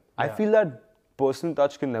meet them. I Yeah. feel that personal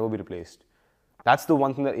touch can never be replaced. That's the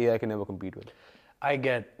one thing that AI can never compete with. I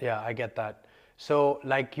get that. So,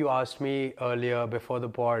 like you asked me earlier before the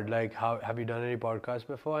pod, like, how have you done any podcasts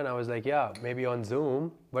before? And I was like, yeah, maybe on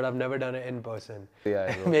Zoom, but I've never done it in person.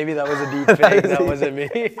 Yeah, bro. Maybe that was a deep fake. That wasn't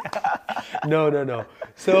me. No.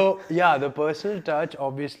 So, yeah, the personal touch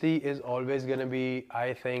obviously is always going to be,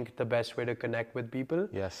 I think, the best way to connect with people.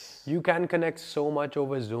 Yes. You can connect so much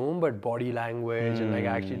over Zoom, but body language and like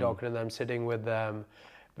actually talking to them, sitting with them,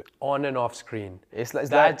 on and off screen.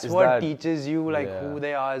 That's what teaches you like who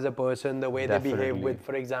they are as a person, the way they behave Definitely. with,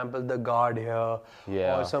 for example, the guard here,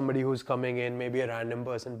 Yeah. or somebody who's coming in, maybe a random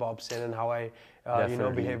person pops in, and how I,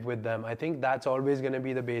 Definitely. behave with them. I think that's always going to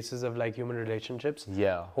be the basis of like human relationships.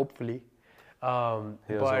 Yeah. Hopefully.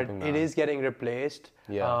 Here's But hoping, it man. is getting replaced.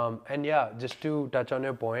 Yeah. And yeah, just to touch on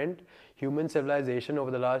your point, human civilization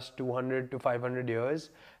over the last 200 to 500 years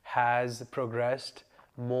has progressed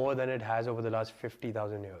more than it has over the last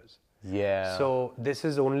 50,000 years. Yeah. So this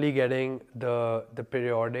is only getting the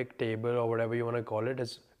periodic table or whatever you want to call it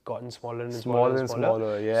has gotten smaller and smaller and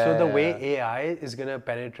smaller. Yeah. So the way AI is going to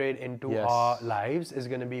penetrate into Yes. our lives is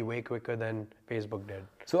going to be way quicker than Facebook did.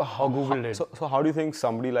 So or Google did. So how do you think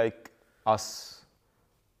somebody like us,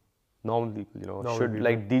 normal people, Normal should people.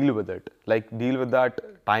 like deal with it? Like deal with that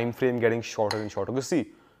time frame getting shorter and shorter? Because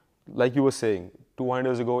see, like you were saying, 200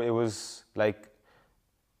 years ago, it was like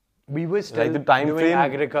we were still the time doing frame-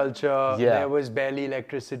 agriculture. Yeah. There was barely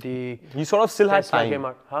electricity. you sort of still had Tesla time. came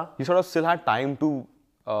out. Huh? You sort of still had time to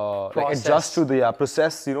like Process. adjust to the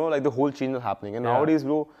process, like the whole change is happening. And Yeah. nowadays,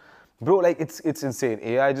 bro, like it's insane.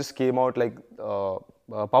 AI just came out like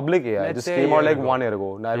public AI Let's just say a came out year like ago. 1 year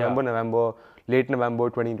ago. I remember November, late November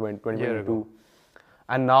 2020, Year ago. 2022.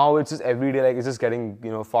 And now it's just every day, like it's just getting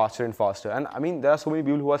faster and faster. And I mean, there are so many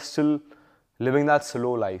people who are still living that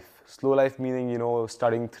slow life. Slow life meaning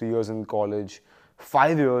studying 3 years in college,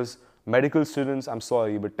 5 years, medical students. I'm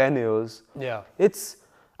sorry, but 10 years. Yeah.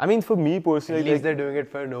 I mean, for me personally, At least like, they're doing it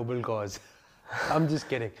for a noble cause. I'm just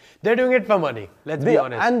kidding. They're doing it for money. Let's be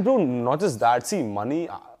honest. and bro, not just that. See, money.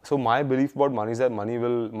 So my belief about money is that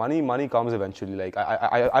money comes eventually. Like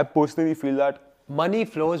I personally feel that. Money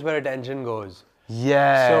flows where attention goes.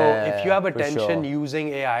 Yeah. So if you have for attention sure. using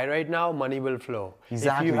AI right now, money will flow.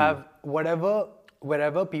 Exactly. If you have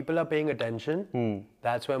wherever people are paying attention,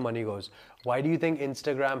 that's where money goes. Why do you think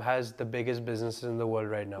Instagram has the biggest businesses in the world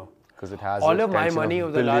right now? Because it has All of my attention money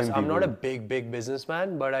over the billion last, I'm not a people. big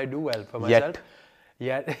businessman, but I do well for myself.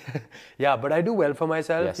 Yet. Yeah, but I do well for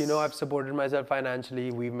myself. Yes. I've supported myself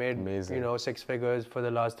financially. We've made, Amazing. 6 figures for the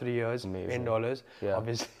last 3 years in Amazing. dollars, Yeah.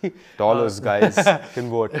 obviously. Dollars, guys,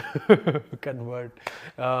 convert. Convert.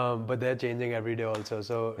 But they're changing every day also.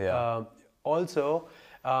 So, Yeah. also,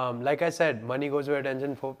 like I said, money goes where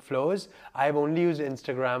attention flows. I've only used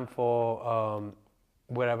Instagram for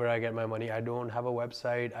wherever I get my money. I don't have a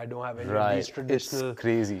website. I don't have any of these traditional. It's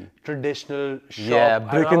crazy. Traditional shop. Yeah, I don't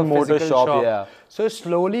brick have a and mortar physical shop, yeah. So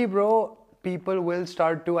slowly, bro, people will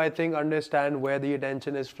start to, I think, understand where the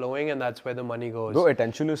attention is flowing, and that's where the money goes. Bro,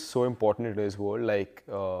 attention is so important in today's world. Like,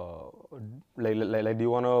 do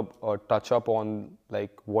you want to touch up on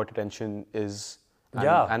like what attention is? And,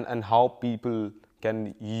 Yeah. And how people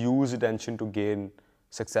can use attention to gain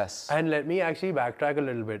success. And let me actually backtrack a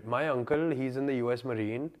little bit. My uncle, he's in the US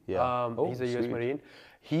Marine. Yeah. He's a US Sweet. Marine.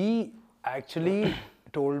 He actually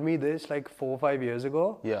told me this like 4 or 5 years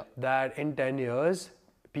ago. Yeah. That in 10 years,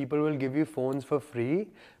 people will give you phones for free.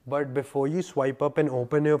 But before you swipe up and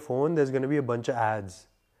open your phone, there's going to be a bunch of ads.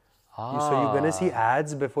 So you're going to see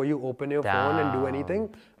ads before you open your phone and do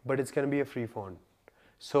anything. But it's going to be a free phone.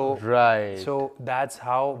 So, Right. So that's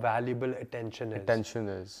how valuable attention is. Attention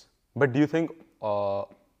is. But do you think do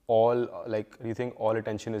you think all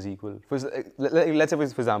attention is equal? Let's say, for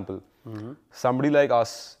example, somebody like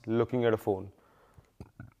us looking at a phone,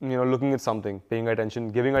 looking at something, paying attention,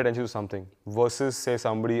 giving attention to something, versus say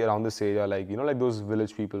somebody around this area, like like those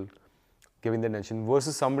village people giving their attention,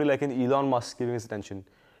 versus somebody like an Elon Musk giving his attention.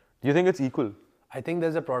 Do you think it's equal? I think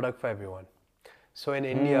there's a product for everyone. So in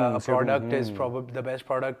India, a product is probably the best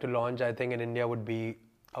product to launch. I think in India would be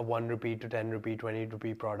a 1 rupee to 10 rupee, 20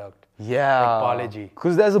 rupee product. Yeah. Like Apology.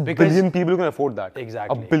 Because there's a billion people who can afford that.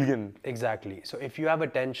 Exactly. A billion. Exactly. So if you have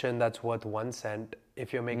attention that's worth 1 cent,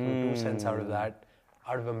 if you're making 2 cents out of that,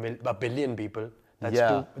 out of a billion people,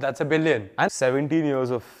 that's a billion. And 17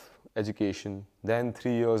 years of education, then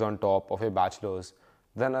 3 years on top of your bachelor's,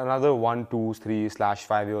 then another 1, 2,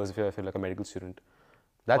 3/5 years if you're like a medical student.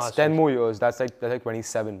 That's Masters. 10 more years. That's like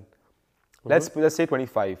 27. Let's say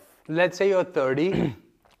 25. Let's say you're 30.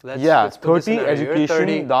 Let's put this 30 scenario. Education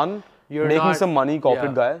 30, done, you're making not, some money,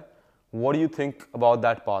 corporate guy. What do you think about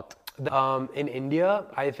that path? In India,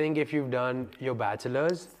 I think if you've done your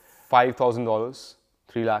bachelor's, $5,000,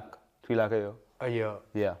 3 lakh a year. a year.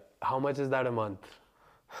 Yeah. How much is that a month?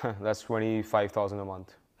 That's 25,000 a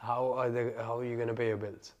month. How are you gonna pay your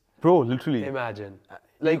bills? Bro, literally. Imagine.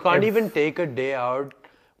 You can't even take a day out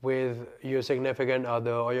with your significant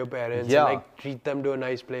other or your parents and like treat them to a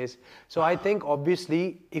nice place. So I think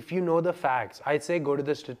obviously if you know the facts, I'd say go to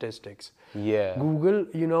the statistics. Yeah.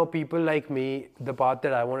 Google, people like me, the path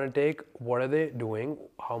that I want to take, what are they doing?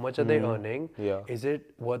 How much are they earning? Yeah. Is it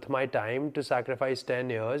worth my time to sacrifice 10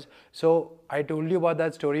 years? So I told you about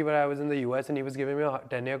that story where I was in the US and he was giving me a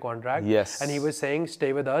 10-year contract. Yes. And he was saying,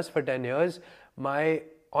 stay with us for 10 years.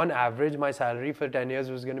 On average, my salary for 10 years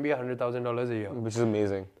was going to be $100,000 a year. Which is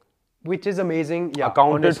amazing. Which is amazing, yeah.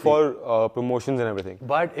 Accounted honestly. for promotions and everything.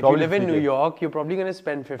 But if you live in New York, you're probably going to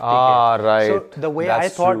spend 50K. Right. So the way I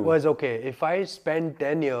That's thought true. was, okay, if I spend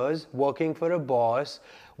 10 years working for a boss,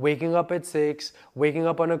 waking up at 6, waking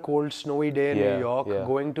up on a cold, snowy day in New York,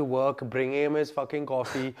 going to work, bringing him his fucking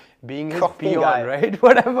coffee, being his peon, guy. right?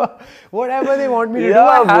 Whatever they want me to do,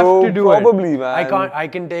 I have to do probably, it. man. I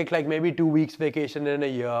can take like maybe 2 weeks vacation in a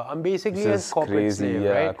year. I'm basically a corporate slave,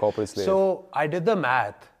 right? Corporate slave. So I did the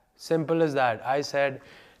math. Simple as that. I said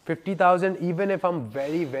 50,000, even if I'm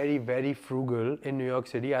very, very, very frugal in New York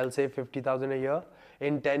City, I'll say 50,000 a year.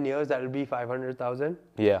 In 10 years, that'll be 500,000.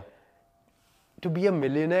 Yeah. To be a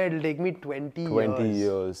millionaire, it'll take me 20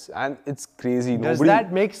 years. And it's crazy. Does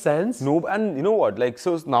that make sense? No, and you know what? Like,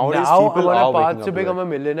 so nowadays Now people I'm are on a waking path to up become a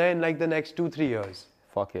millionaire in like the next 2-3 years.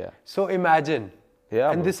 Fuck yeah. So imagine.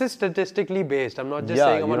 Yeah, and bro. this is statistically based. I'm not just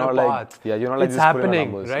saying I'm on a path. You're not like it's just putting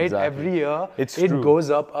happening, numbers. right? Exactly. Every year, it goes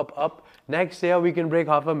up. Next year, we can break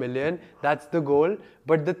 500,000. That's the goal.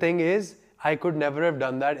 But the thing is, I could never have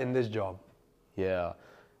done that in this job. Yeah.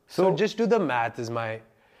 So just do the math is my...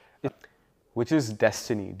 Which is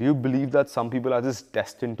destiny. Do you believe that some people are just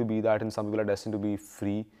destined to be that and some people are destined to be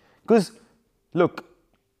free? Because, look,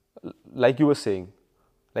 like you were saying,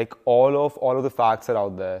 like all of the facts are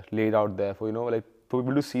out there, laid out there for, like for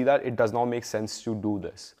people to see that it does not make sense to do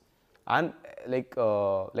this. And like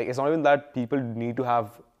it's not even that people need to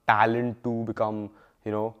have talent to become,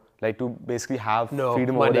 like to basically have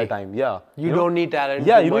freedom over their time. Yeah. You don't need talent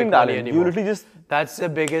to you don't need talent anymore. You literally just... That's the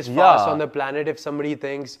biggest farce on the planet. If somebody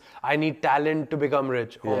thinks, I need talent to become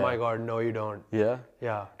rich. Oh my God, no you don't. Yeah?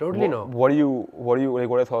 Yeah, totally no. What are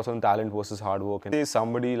your thoughts on talent versus hard work? And say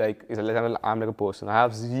somebody like, I'm like a person, I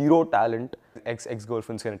have zero talent.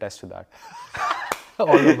 Ex-girlfriends can attest to that.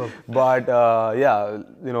 All of them. But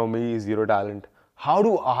me, zero talent. How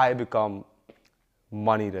do I become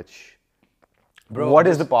money rich? Bro, what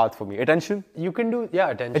is the path for me? Attention? You can do,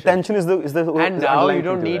 attention. Attention is the and now you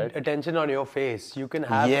don't need attention on your face. You can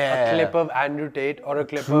have a clip of Andrew Tate or a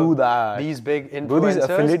clip of these big influencers. Bro, these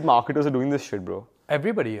affiliate marketers are doing this shit, bro.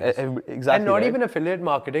 Everybody is. Exactly. And not even affiliate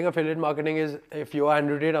marketing. Affiliate marketing is if you're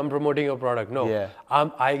Andrew Tate, I'm promoting your product. No. Yeah.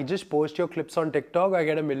 I just post your clips on TikTok. I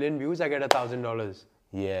get 1 million views. I get $1,000.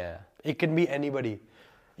 Yeah. It can be anybody.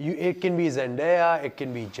 It can be Zendaya, it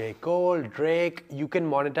can be J. Cole, Drake. You can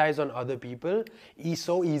monetize on other people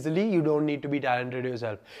so easily. You don't need to be talented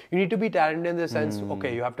yourself. You need to be talented in the sense,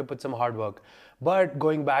 okay, you have to put some hard work. But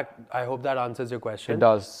going back, I hope that answers your question. It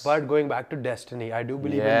does. But going back to destiny, I do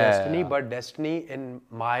believe in destiny, but destiny in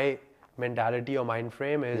my mentality or mind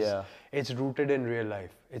frame is it's rooted in real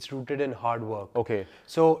life. It's rooted in hard work. Okay.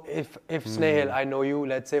 So if Snehal, I know you,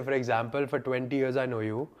 let's say for example, for 20 years I know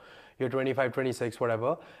you. You're 25, 26,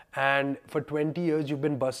 whatever. And for 20 years, you've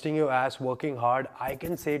been busting your ass, working hard. I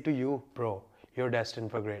can say to you, bro, you're destined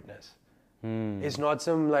for greatness. It's not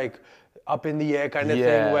some like up in the air kind of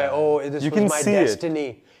thing where, oh, this was my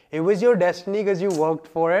destiny. It was your destiny because you worked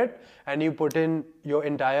for it and you put in your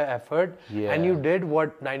entire effort and you did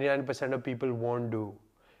what 99% of people won't do.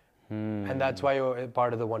 And that's why you're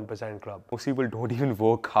part of the 1% club. Most people don't even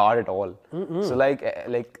work hard at all. So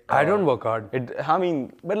I don't work hard.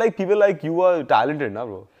 But like people like you are talented, na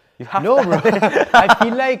bro. No, bro. I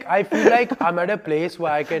feel like I'm at a place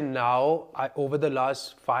where I can now, over the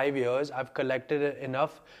last 5 years, I've collected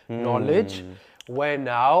enough knowledge where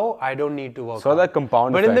now I don't need to work hard. That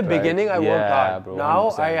compound But effect, in the beginning, I worked hard. Bro, now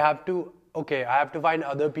 100%. I have to find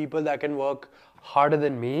other people that can work harder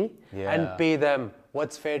than me and pay them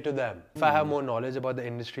what's fair to them. If I have more knowledge about the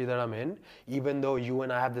industry that I'm in, even though you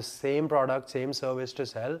and I have the same product, same service to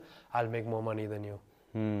sell, I'll make more money than you.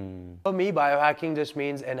 For me, biohacking just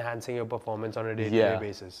means enhancing your performance on a day-to-day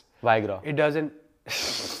basis. Viagra. It doesn't...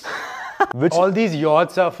 All these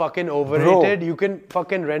yachts are fucking overrated. Bro. You can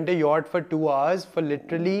fucking rent a yacht for 2 hours for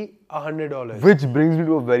literally $100. Which brings me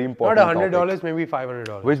to a very important topic. Not $100, maybe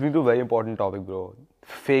 $500. Which brings me to a very important topic, bro.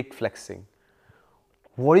 Fake flexing.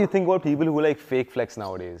 What do you think about people who like fake flex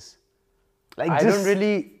nowadays? Like I don't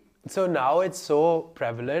really... So now it's so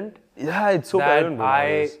prevalent. Yeah, it's so prevalent.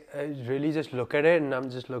 I really just look at it and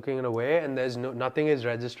I'm just looking it away and there's nothing is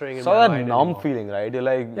registering in my that mind numb anymore. feeling, right? You're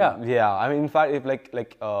like, yeah. I mean, in fact, if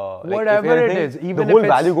whatever if anything, it is, even the whole if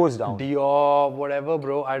it's value goes down. Dior, whatever,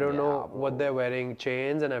 bro. I don't know what they're wearing,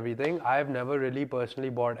 chains and everything. I've never really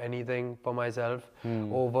personally bought anything for myself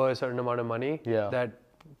over a certain amount of money. Yeah. That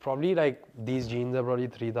probably like these jeans are probably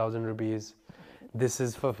 3,000 rupees. This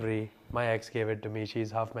is for free. My ex gave it to me.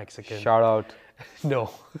 She's half Mexican. Shout out. No.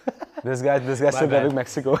 This guy's still living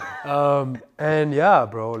Mexico. And yeah,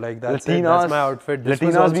 bro, like that's it. That's my outfit. This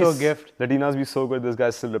was also a gift. Latinas be so good. This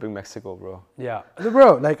guy's still living Mexico, bro. Yeah,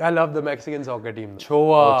 bro, like I love the Mexican soccer team.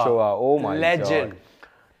 Choa. Oh my legend. God.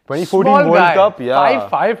 2014 Small World guy. Cup, yeah.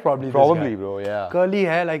 5'5" probably. Probably, bro, yeah. Curly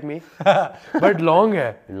hair like me, but long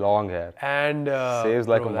hair. Long hair. And saves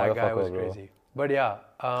like bro, a that guy was motherfucker, bro. crazy. But yeah,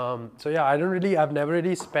 so yeah, I've never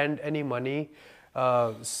really spent any money,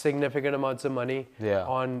 significant amounts of money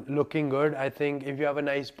on looking good. I think if you have a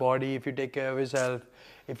nice body, if you take care of yourself,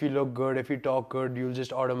 if you look good, if you talk good, you'll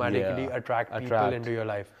just automatically attract people into your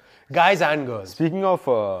life. Guys and girls. Speaking of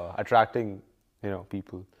attracting,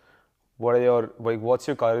 people, what's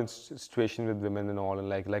your current situation with women and all, and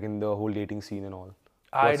like in the whole dating scene and all?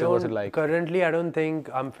 What's it like? Currently, I don't think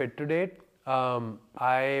I'm fit to date.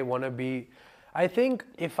 I think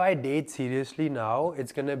if I date seriously now,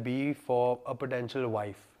 it's gonna be for a potential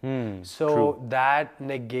wife. So that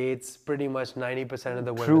negates pretty much 90% of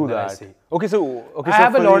the women that I see.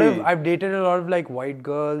 I've dated a lot of like white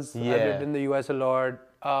girls. I've lived in the US a lot.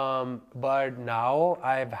 But now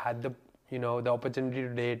I've had the opportunity to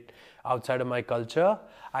date outside of my culture.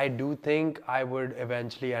 I do think I would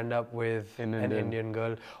eventually end up with an Indian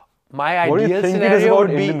girl. My ideal scenario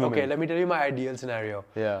would be, okay, let me tell you my ideal scenario.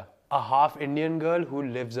 Yeah. A half Indian girl who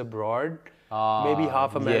lives abroad, maybe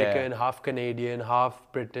half American, half Canadian, half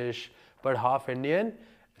British, but half Indian,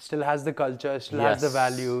 still has the culture, still has the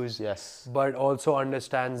values, but also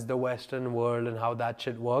understands the Western world and how that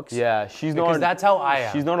shit works. Yeah, because that's how I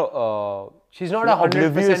am. She's not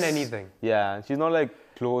 100% anything. Yeah, she's not like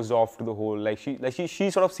closed off to the whole,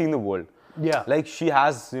 she's sort of seen the world. Yeah. Like she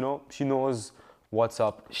has, she knows what's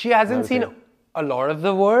up. She hasn't seen a lot of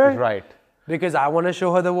the world. Right. Because I want to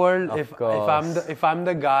show her the world. If I'm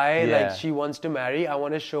the guy like she wants to marry, I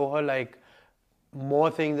want to show her like more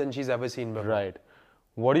things than she's ever seen before. Right.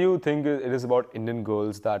 What do you think it is about Indian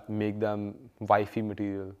girls that make them wifey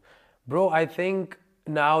material? Bro, I think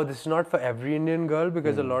now this is not for every Indian girl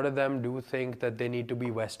because a lot of them do think that they need to be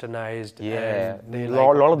westernized. Yeah, and a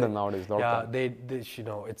lot of them nowadays.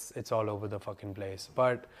 It's all over the fucking place.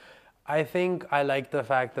 But I think I like the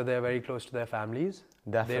fact that they're very close to their families.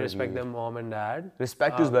 Definitely. They respect their mom and dad.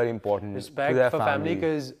 Respect is very important. Respect to their for family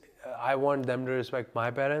because I want them to respect my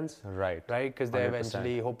parents. Right. Right? Because they're 100%.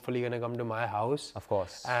 eventually, hopefully, going to come to my house. Of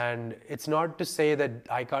course. And it's not to say that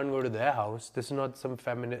I can't go to their house. This is not some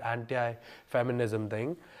anti-feminism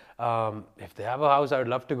thing. If they have a house, I would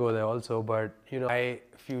love to go there also. But, my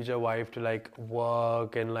future wife to like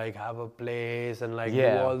work and like have a place and like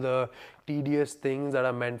do all the tedious things that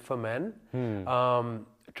are meant for men.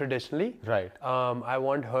 Traditionally, Right. I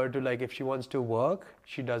want her to like, if she wants to work,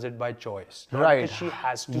 she does it by choice, not Right. because she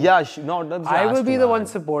has to. Yeah, I will be the one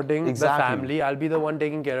supporting Exactly. the family. I'll be the one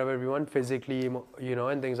taking care of everyone physically,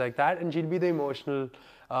 and things like that. And she'll be the emotional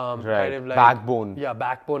kind of like backbone. Yeah,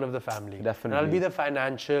 backbone of the family. Definitely. And I'll be the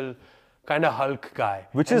financial kind of Hulk guy.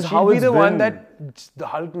 Which and is she'll how be it's the one been. that the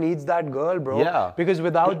Hulk needs that girl, bro. Yeah. Because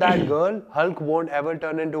without that girl, Hulk won't ever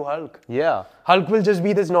turn into Hulk. Yeah. Hulk will just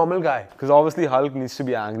be this normal guy. Because obviously Hulk needs to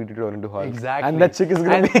be angry to turn into Hulk. Exactly. And that chick is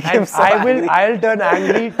going to make him so angry. I'll turn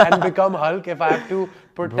angry and become Hulk if I have to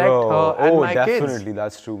protect her and my kids. Definitely,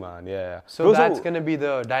 that's true, man. Yeah. So Bro, that's going to be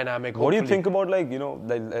the dynamic. What do you hopefully. think about like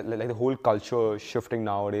the whole culture shifting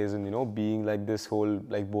nowadays and being like this whole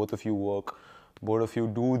like both of you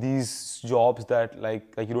do these jobs that like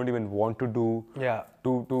you don't even want to do. Yeah.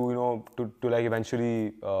 To like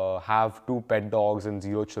eventually have 2 pet dogs and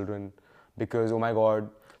 0 children because oh my god,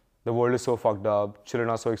 the world is so fucked up. Children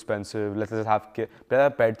are so expensive. Let's just have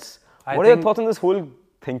pets. What are your thoughts on this whole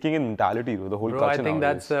thinking and mentality, the whole culture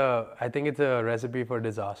nowadays? I think it's a recipe for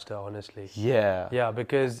disaster, honestly. Yeah. Yeah,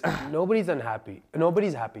 because nobody's happy.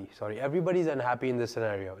 Sorry, everybody's unhappy in this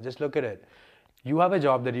scenario. Just look at it. You have a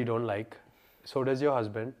job that you don't like. So does your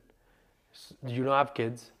husband. You don't have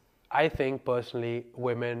kids. I think personally,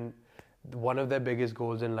 women, one of their biggest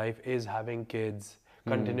goals in life is having kids,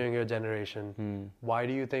 continuing your generation. Why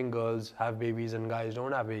do you think girls have babies and guys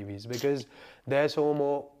don't have babies? Because they're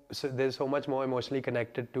they're so much more emotionally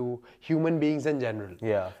connected to human beings in general.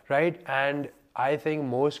 Yeah. Right? And I think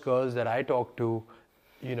most girls that I talk to,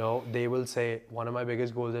 they will say, one of my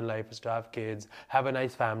biggest goals in life is to have kids, have a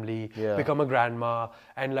nice family, become a grandma,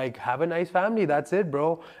 and like have a nice family. That's it,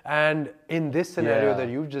 bro. And in this scenario that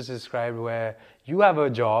you've just described, where you have a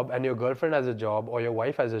job and your girlfriend has a job or your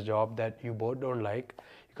wife has a job that you both don't like,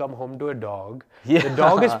 you come home to a dog. Yeah. The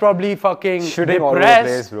dog is probably fucking shooting depressed. all over the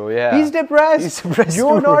place, bro. Yeah. He's depressed. He's depressed.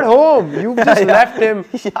 You're not home. You've just left him.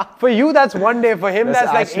 For you, that's 1 day. For him, that's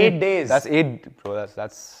like actually, 8 days. That's 8, bro.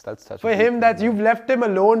 That's such For him, that's you've left him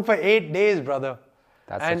alone for 8 days, brother.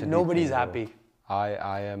 That's and such a nobody's deep thing, happy. Bro.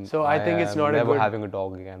 I am. So I think it's not a never good. having a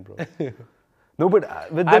dog again, bro. No, but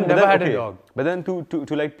I've never had a dog. But then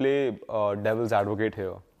to like play devil's advocate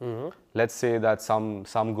here. Let's say that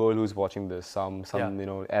some girl who's watching this, some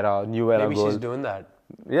new era Maybe girl. she's doing that.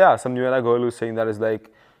 Yeah, some new era girl who's saying that is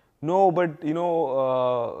like, no, but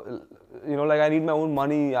like I need my own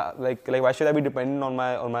money. Like why should I be dependent on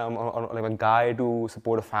like a guy to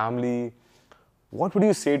support a family? What would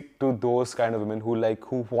you say to those kind of women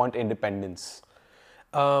who want independence?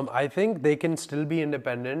 I think they can still be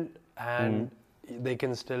independent and they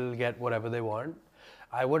can still get whatever they want.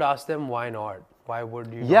 I would ask them why not? Why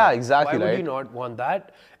would you? Yeah, exactly. Why would you not want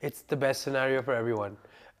that? It's the best scenario for everyone.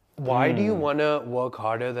 Why do you want to work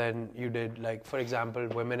harder than you did? Like, for example,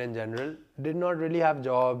 women in general did not really have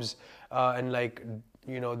jobs and like,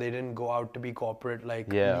 they didn't go out to be corporate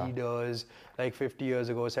like leaders like 50 years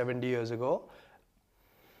ago, 70 years ago.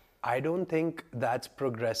 I don't think that's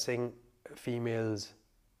progressing females,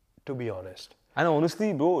 to be honest. And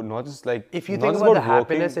honestly, bro, not just like... If you think about the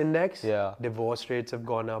happiness index, divorce rates have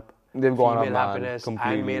gone up. They've gone up, Female happiness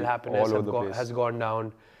and male happiness has gone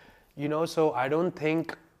down. So I don't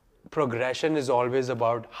think progression is always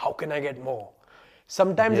about how can I get more.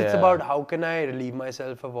 Sometimes it's about how can I relieve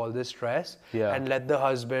myself of all this stress and let the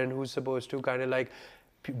husband who's supposed to kind of like...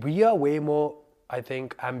 We are way more, I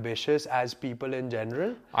think, ambitious as people in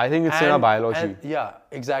general. I think it's in our biology. Yeah,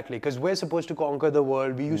 exactly. Because we're supposed to conquer the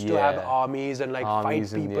world. We used to have armies and like fight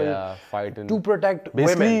people to protect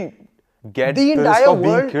women. Get the entire risk of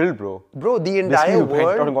world, being killed, bro. Bro, the entire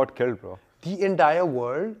world got killed, bro. The entire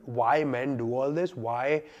world, why men do all this,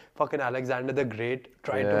 why fucking Alexander the Great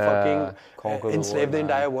tried to fucking enslave the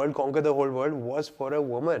entire world, conquer the whole world, was for a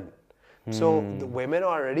woman. So the women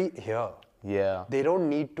are already here. Yeah. They don't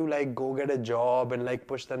need to like go get a job and like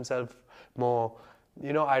push themselves more.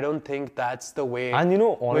 I don't think that's the way and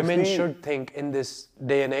honestly, women should think in this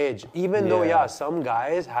day and age. Even though, some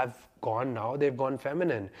guys have gone now, they've gone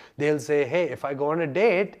feminine. They'll say, hey, if I go on a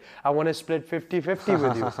date, I want to split 50-50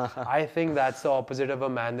 with you. I think that's the opposite of a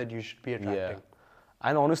man that you should be attracting. Yeah.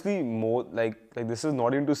 And honestly, more like this is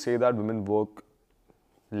not even to say that women work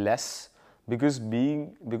less, because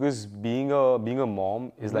being a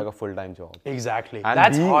mom is like a full-time job. Exactly. And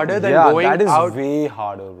That's being- harder than yeah, going that is out. way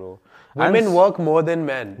harder, bro. Women work more than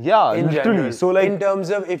men. Yeah, in literally. general. So, like- in terms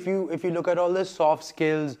of if you look at all the soft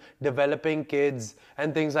skills, developing kids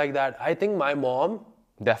and things like that, I think my mom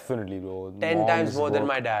Definitely, bro. 10 times more than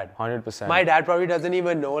my dad. 100%. My dad probably doesn't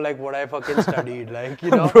even know like what I fucking studied, like,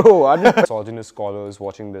 you know. Bro, are there misogynist scholars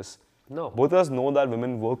watching this? No. Both of us know that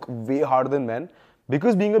women work way harder than men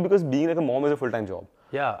because being like a mom is a full-time job.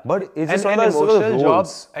 Yeah. But it's just an one of those emotional job,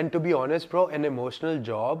 roles. and to be honest, bro, an emotional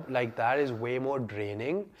job like that is way more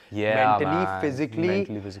draining. Yeah, mentally, man. physically,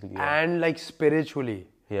 yeah. and like spiritually.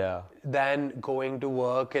 Yeah. Than going to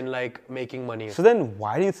work and like making money. So then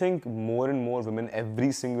why do you think more and more women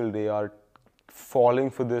every single day are falling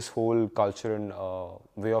for this whole culture and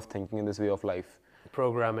way of thinking and this way of life?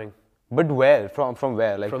 Programming. But where? From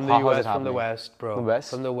where? Like From the how is US, it from the happening? West, bro. From West?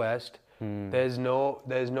 From the West. There's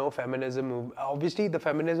no feminism movement. Obviously, the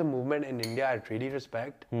feminism movement in India, I really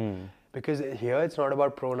respect. Because here it's not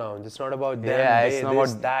about pronouns. It's not about them, Yeah, they, it's not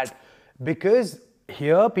this, about- that. Because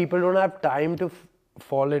here people don't have time to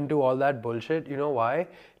fall into all that bullshit. You know why?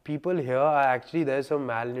 People here are actually, there's some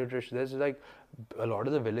malnutrition. There's like a lot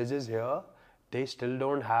of the villages here, they still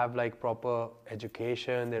don't have like proper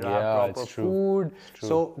education. They don't Yeah, have proper it's true. food. It's true.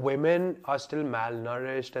 So women are still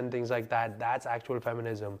malnourished and things like that. That's actual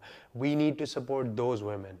feminism. We need to support those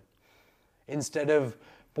women. Instead of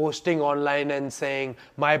posting online and saying,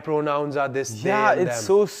 my pronouns are this, Yeah, they, and it's them.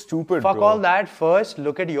 so stupid, Fuck bro. all that. First,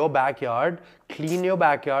 look at your backyard, clean your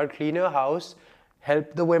house,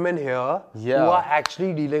 help the women here Yeah. who are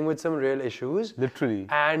actually dealing with some real issues. Literally.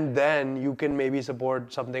 And then you can maybe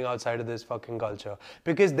support something outside of this fucking culture.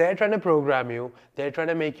 Because they're trying to program you, they're trying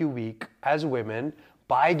to make you weak as women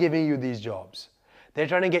by giving you these jobs. They're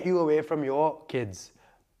trying to get you away from your kids.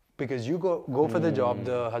 Because you go for the job,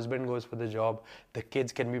 the husband goes for the job, the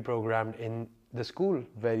kids can be programmed in the school.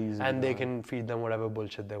 Very easily And they done. can feed them whatever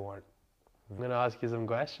bullshit they want. I'm going to ask you some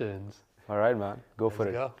questions. All right, man. Go for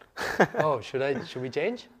it. Go. Oh, should we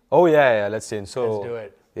change? Oh, yeah, let's change. So, Let's do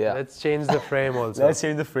it. Yeah. Let's change the frame also. Let's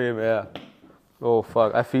change the frame, yeah. Oh,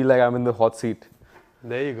 fuck. I feel like I'm in the hot seat.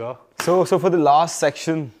 There you go. So for the last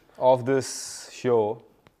section of this show,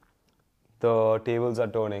 the tables are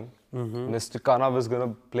turning. Mr. Kanav is going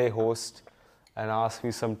to play host and ask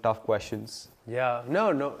me some tough questions. Yeah.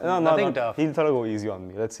 No, No, nothing tough. He'll try to go easy on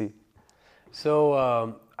me. Let's see.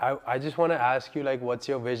 So I just want to ask you, like, what's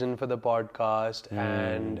your vision for the podcast?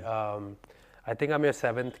 And I think I'm your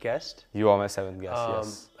 7th guest. You are my 7th guest,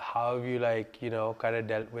 yes. How have you, like, kind of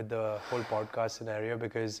dealt with the whole podcast scenario?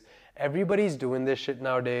 Because everybody's doing this shit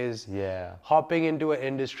nowadays. Yeah. Hopping into an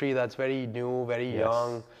industry that's very new, very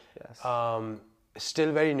young. Yes.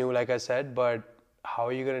 Still very new, like I said, but how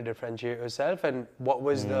are you going to differentiate yourself? And what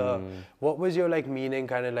was your like meaning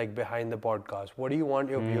kind of like behind the podcast? What do you want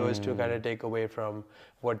your viewers to kind of take away from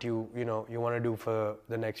what you want to do for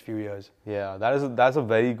the next few years? Yeah, that's a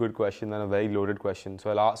very good question and a very loaded question. So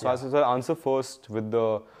I'll answer first with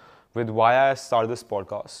why I started this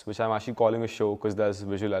podcast, which I'm actually calling a show because there's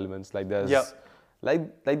visual elements. Like there's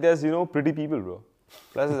there's pretty people, bro.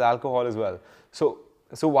 Plus there's alcohol as well.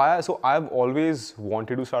 So I've always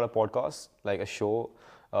wanted to start a podcast, like a show,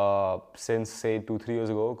 since say 2-3 years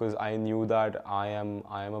ago, because I knew that I am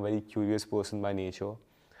a very curious person by nature.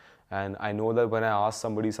 And I know that when I ask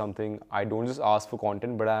somebody something, I don't just ask for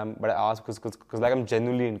content, but I ask because like I'm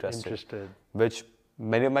genuinely interested. Which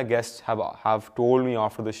many of my guests have told me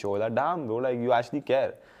after the show that, damn bro, like you actually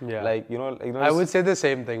care. Yeah. I I would say the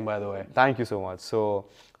same thing, by the way. Thank you so much. So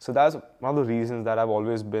that's one of the reasons that I've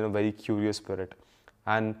always been a very curious spirit.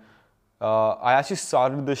 And I actually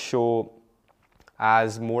started the show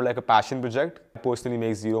as more like a passion project. I personally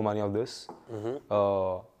make zero money of this.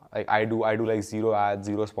 I do like zero ads,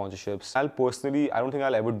 zero sponsorships. I don't think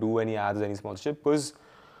I'll ever do any ads or any sponsorship, because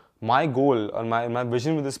my goal and my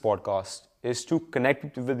vision with this podcast is to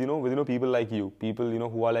connect with people like you, people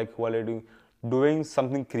who are doing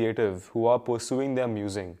something creative, who are pursuing their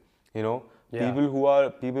musing, Yeah. people who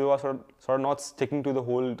are sort of not sticking to the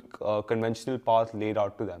whole conventional path laid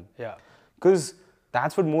out to them. Yeah. Because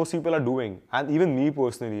that's what most people are doing. And even me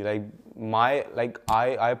personally,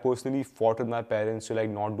 I personally fought with my parents to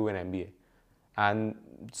not do an MBA. And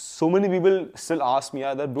so many people still ask me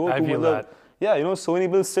that, bro. I feel that. Yeah, so many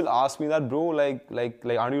people still ask me that, bro, aren't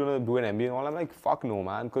you gonna do an MBA and all? I'm like, fuck no,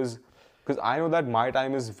 man, because Because I know that my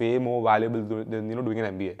time is way more valuable than doing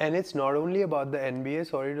an MBA. And it's not only about the NBA,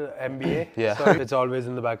 MBA. Yeah. Sorry, it's always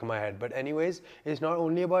in the back of my head. But anyways, it's not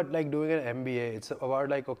only about like doing an MBA. It's about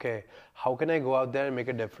like, okay, how can I go out there and make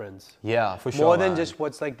a difference? Yeah, for sure. More than just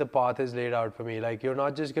what's like the path is laid out for me. Like you're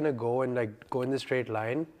not just gonna go and like go in the straight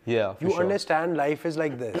line. Yeah, for you sure. understand life is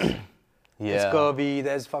like this. Yeah. It's curvy,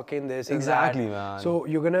 there's fucking this and Exactly, that. man. So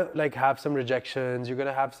you're gonna like have some rejections, you're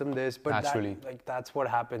gonna have some this, but Naturally. that's what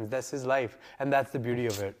happens. This is life, and that's the beauty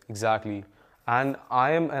of it. Exactly. And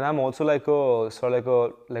I'm also like a sort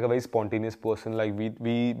of like a very spontaneous person. Like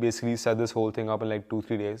we basically set this whole thing up in like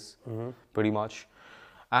 2-3 days, pretty much.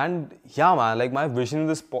 And yeah, man, like my vision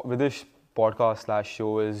with this podcast /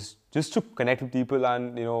 show is just to connect with people,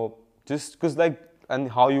 and just because like, and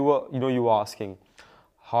how you were asking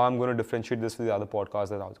how I'm going to differentiate this with the other podcasts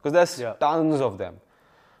that are out, because there's tons of them.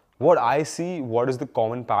 What I see, what is the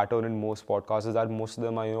common pattern in most podcasts is that most of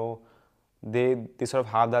them are, they sort of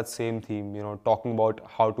have that same theme, talking about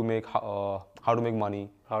how to make money,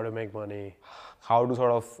 How to make money, how to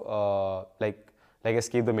sort of like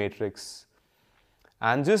escape the matrix,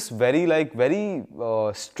 and just very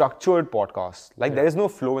structured podcasts. Like there is no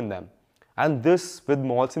flow in them. And this with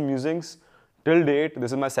Malts and Musings, till date,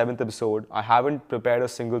 this is my 7th episode. I haven't prepared a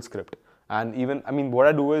single script. And even, I mean, what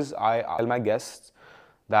I do is I tell my guests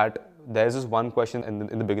that there's this one question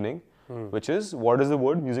in the beginning, which is, what does the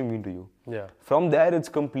word musing mean to you? Yeah. From there, it's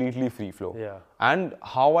completely free flow. Yeah. And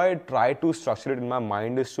how I try to structure it in my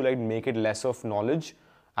mind is to like make it less of knowledge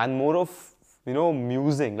and more of,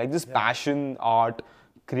 musing, like just passion, art,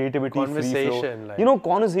 creativity, Conversation, free flow. like-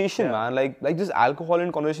 Conversation, man. Like just alcohol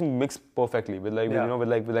and conversation mix perfectly with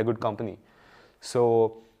with good company.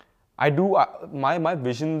 So I do my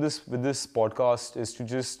vision with this podcast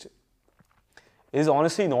is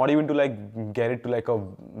honestly not even to like get it to like a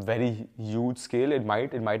very huge scale. It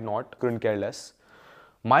might not. Couldn't care less.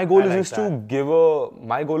 My goal is just to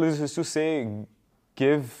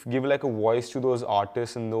give like a voice to those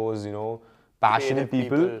artists and those passionate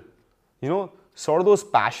Creative people. Sort of those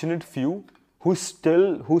passionate few who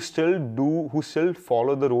still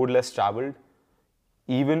follow the road less traveled,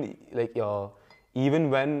 even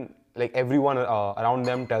when like everyone around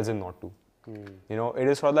them tells them not to. It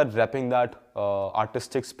is sort of that repping that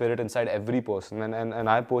artistic spirit inside every person, and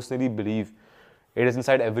I personally believe it is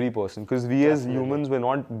inside every person, because we as humans we're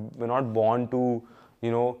not born to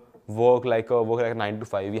work like a 9 to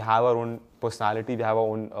 5. We have our own personality, we have our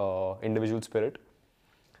own individual spirit.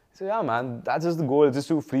 So yeah, man, that's just the goal, just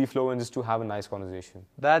to free flow and just to have a nice conversation.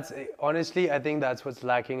 That's honestly, I think that's what's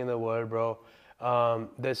lacking in the world, bro.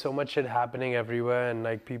 There's so much shit happening everywhere, and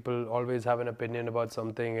like people always have an opinion about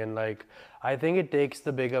something, and like I think it takes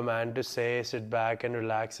the bigger man to sit back and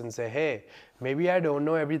relax and say, hey, maybe I don't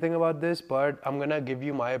know everything about this, but I'm gonna give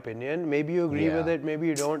you my opinion. Maybe you agree with it, maybe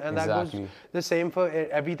you don't, and that goes the same for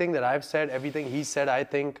everything that I've said, everything he said. I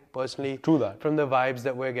think personally, True that. from the vibes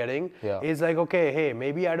that we're getting, is like, okay, hey,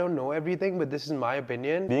 maybe I don't know everything, but this is my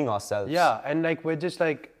opinion. Being ourselves. Yeah, and like we're just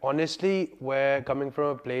like, honestly, we're coming from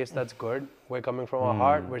a place that's good. We're coming from our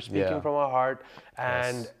heart. We're speaking from our heart,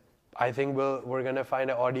 and I think we're gonna find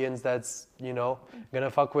an audience that's gonna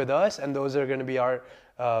fuck with us, and those are gonna be our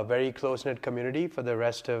very close-knit community for the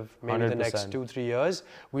rest of maybe 100%. The next 2-3 years.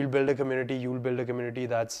 We'll build a community. You'll build a community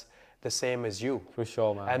that's the same as you. For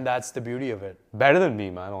sure, man. And that's the beauty of it. Better than me,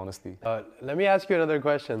 man. Honestly. Let me ask you another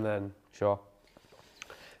question then. Sure.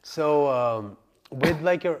 So with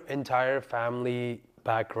like your entire family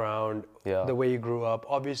background, the way you grew up,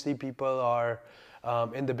 obviously people are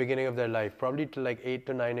in the beginning of their life, probably till like 8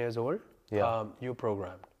 to 9 years old, you're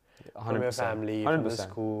programmed 100%. from your family, 100%. from the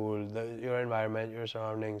school, your environment, your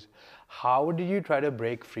surroundings. How did you try to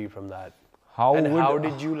break free from that? How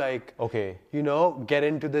did you get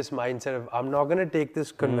into this mindset of, I'm not going to take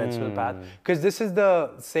this conventional path? Because this is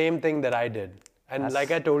the same thing that I did. And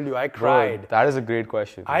like I told you, I cried. Bro, that is a great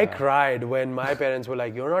question. I cried when my parents were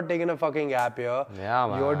like, you're not taking a fucking gap year. Yeah,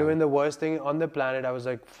 man. You're doing the worst thing on the planet. I was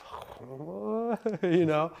like,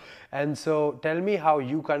 And so tell me how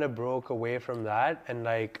you kind of broke away from that and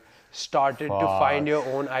like started to find your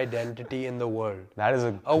own identity in the world. That is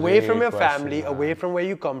a away from your question, family, man. away from where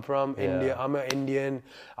you come from. India. I'm an Indian.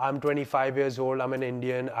 I'm 25 years old. I'm an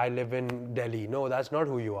Indian. I live in Delhi. No, that's not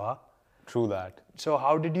who you are. True that. So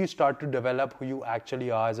how did you start to develop who you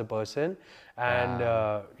actually are as a person? And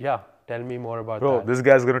tell me more about that. Bro, this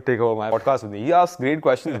guy's going to take over my podcast with me. He asks great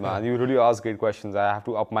questions, man. You really ask great questions. I have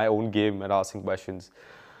to up my own game at asking questions.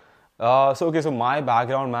 So my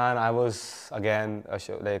background, man, I was, again,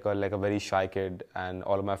 like a very shy kid, and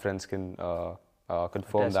all of my friends can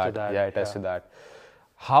confirm that. That. Yeah, I tested that.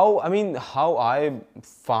 How I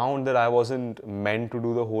found that I wasn't meant to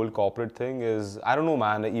do the whole corporate thing is, I don't know,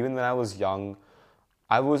 man. Like, even when I was young,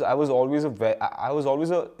 I was always I was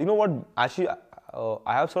always a, you know what? Actually,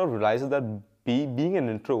 I have sort of realized that being an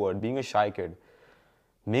introvert, being a shy kid,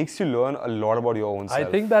 makes you learn a lot about your own self.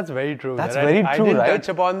 I think that's very true. That's very I true, didn't right? touch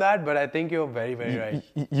upon that, but I think you're very, very right.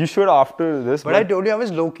 You should after this. But I told you I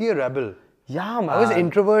was low-key a rebel. Yeah, man. I was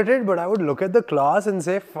introverted, but I would look at the class and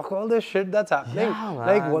say, fuck all this shit that's happening. Yeah,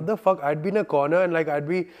 like, man. what the fuck? I'd be in a corner and like, I'd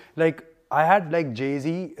be like, I had like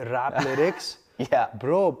Jay-Z rap lyrics. Yeah.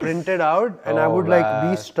 Bro, printed out, and I Oh, would like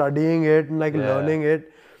man. be studying it and like Yeah. learning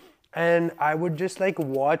it. And I would just like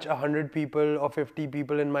watch 100 people or 50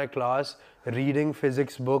 people in my class reading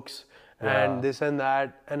physics books and this and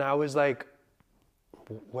that. And I was like,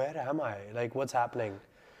 where am I? Like, what's happening?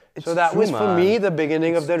 So that true, was for man. me the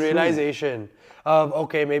beginning of the true. realization of,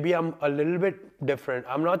 okay, maybe I'm a little bit different.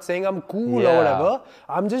 I'm not saying I'm cool or Yeah. whatever.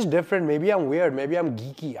 I'm just different. Maybe I'm weird. Maybe I'm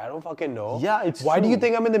geeky. I don't fucking know. Yeah, it's Why do you true.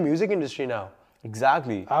 think I'm in the music industry now?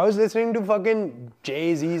 Exactly. I was listening to fucking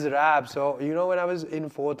Jay-Z's rap. So, you know, when I was in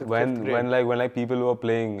fifth grade. When like people were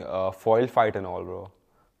playing foil fight and all, bro.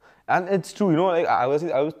 And it's true, you know, like I was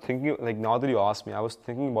thinking, like, now that you asked me, I was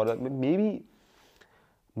thinking about that.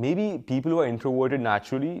 Maybe people who are introverted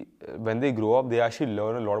naturally, when they grow up, they actually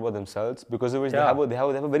learn a lot about themselves, because of which Yeah. they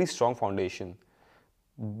have a very strong foundation.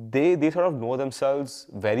 They sort of know themselves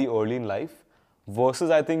very early in life, versus,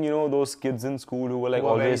 I think, you know, those kids in school who were like Who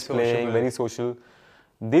are very always playing, sociable. very social.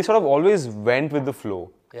 They sort of always went with the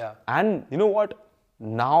flow. Yeah. And you know what?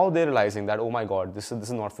 Now they're realizing that, oh my God, this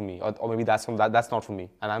is not for me, or maybe that's not for me,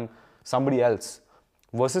 and I'm somebody else.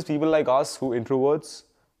 Versus people like us who introverts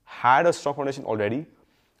had a strong foundation already.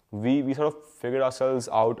 We sort of figured ourselves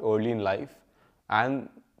out early in life, and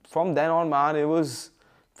from then on, man,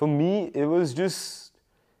 for me it was just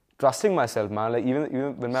trusting myself, man. Like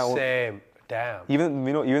even when my own, Same. Damn. even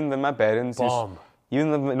when my parents Bomb.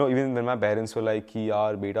 even when my parents were like कि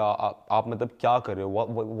यार बेटा आप मतलब क्या कर रहे हो,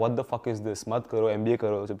 what the fuck is this, मत करो, MBA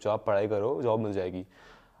करो, चुपचाप पढ़ाई करो, job मिल जाएगी.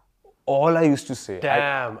 All I used to say.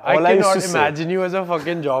 Damn. I all used cannot to say- imagine you as a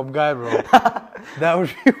fucking job guy, bro. That would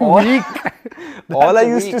be weak. all I That's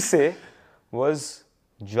used to weak. say was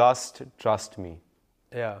just trust me.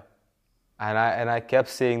 Yeah. And I kept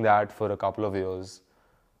saying that for a couple of years,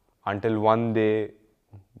 until one day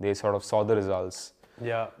they sort of saw the results.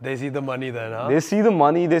 Yeah. They see the money then, huh? They see the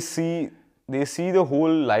money, they see the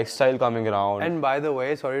whole lifestyle coming around. And by the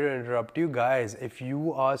way, sorry to interrupt you guys, if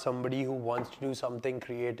you are somebody who wants to do something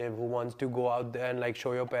creative, who wants to go out there and like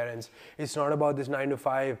show your parents, it's not about this 9 to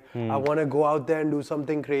 5. I want to go out there and do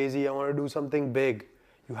something crazy. I want to do something big.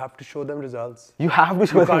 You have to show them results. You have to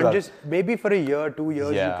show You them can't results. just, maybe for a year, 2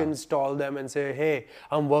 years, Yeah. you can stall them and say, hey,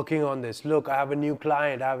 I'm working on this. Look, I have a new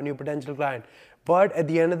client. I have a new potential client. But at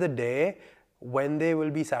the end of the day, when they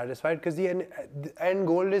will be satisfied, because the end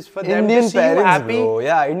goal is for them Indian to see you parents, happy. bro.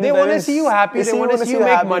 Yeah, Indian they want to parents, see you happy. They want to see you make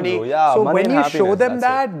happy, money. bro. Yeah, so money when and you show happiness, them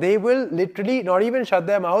that's that, they will literally not even shut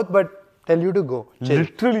their mouth, but tell you to go. Chill.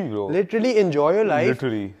 Literally, bro. Literally enjoy your life.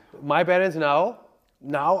 Literally. My parents now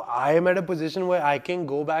I am at a position where I can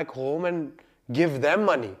go back home and give them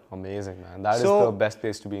money. Amazing, man. That is So- the best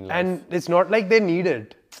place to be in life. And it's not like they need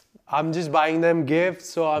it. I'm just buying them gifts,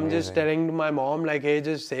 so I'm just Amazing. telling to my mom, like, hey,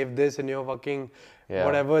 just save this in your fucking Yeah.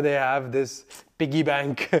 whatever they have, this piggy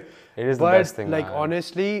bank. It is the But, best thing, like, man.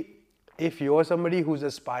 honestly, if you're somebody who's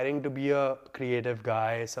aspiring to be a creative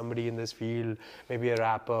guy, somebody in this field, maybe a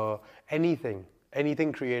rapper, anything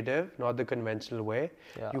creative, not the conventional way,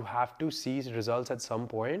 Yeah. you have to see results at some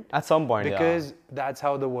point. At some point, yeah. Because that's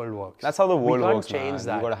how the world works. That's how the world works, We can't change man.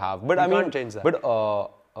 that. You gotta have. But we I mean, can't change that. but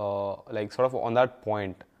like sort of on that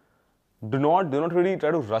point, do not really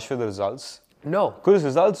try to rush with the results. No. Because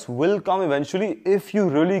results will come eventually if you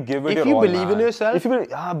really give it If your you all, believe in man. yourself- If you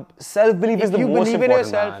self-belief is If the you most believe in important,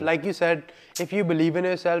 yourself, man. like you said, if you believe in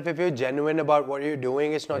yourself, if you're genuine about what you're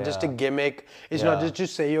doing, it's not just a Yeah. gimmick. It's not Yeah. just to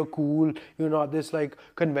say you're cool. You're not this like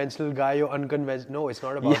conventional guy. You're unconventional. No, it's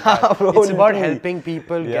not about Yeah, that. bro, It's about literally. helping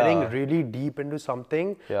people Yeah. getting really deep into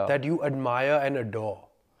something Yeah. that you admire and adore.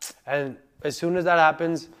 And as soon as that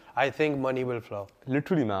happens, I think money will flow.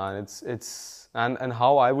 Literally, man. It's and how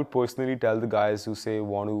I would personally tell the guys who say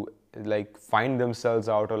want to like find themselves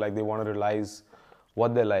out or like they want to realize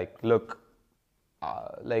what they're like. Look,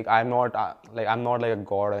 like I'm not like a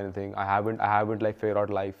god or anything. I haven't like figured out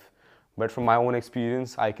life. But from my own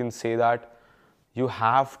experience, I can say that you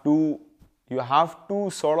have to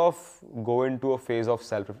sort of go into a phase of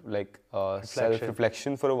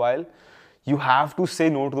self-reflection for a while. You have to say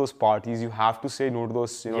no to those parties. You have to say no to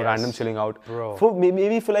those, Yes, random chilling out. bro. For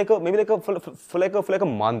maybe for like a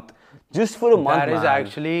month, just for a month, That is man.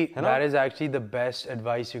 actually You know? that is actually the best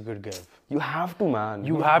advice you could give. You have to, man.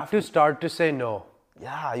 You have to start to say no.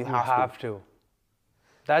 Yeah, you You have to. have to.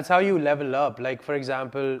 That's how you level up. Like, for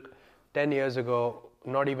example, 10 years ago,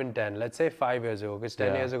 not even 10, let's say 5 years ago, because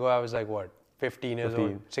 10 Yeah. years ago I was like, what, 15 years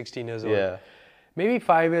old, 16 years old. Yeah. Maybe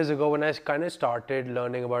 5 years ago when I kind of started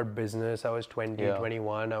learning about business, I was 20, Yeah.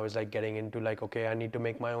 21. I was like getting into like, okay, I need to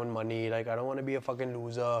make my own money. Like, I don't want to be a fucking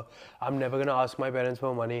loser. I'm never going to ask my parents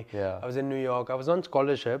for money. Yeah. I was in New York. I was on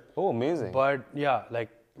scholarship. Oh, amazing. But yeah, like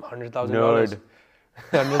 $100,000. Nerd.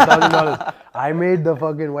 $100,000. I made the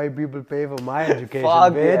fucking white people pay for my education,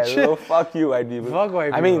 Fuck bitch. yeah, bro. Fuck you, white people. Fuck white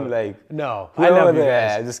people. I mean, like, no, I whoever love you they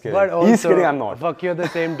guys. are, just kidding. But also, He's kidding, I'm not. Fuck you at the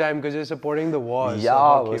same time because you're supporting the war. Yeah,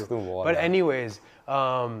 so what's fuck the you. war, But man? anyways,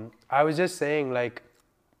 I was just saying, like,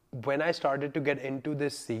 when I started to get into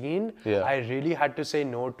this scene, Yeah. I really had to say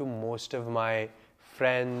no to most of my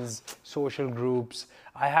friends, social groups.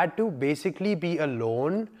 I had to basically be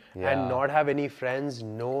alone Yeah. and not have any friends,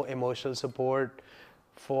 no emotional support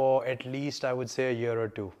for at least, I would say, a year or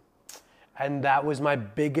two. And that was my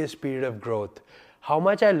biggest period of growth. How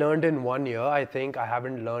much I learned in 1 year, I think I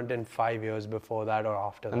haven't learned in 5 years before that or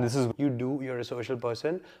after that. And this is- You're a social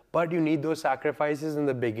person, but you need those sacrifices in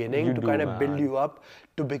the beginning You to do, kind of build man. you up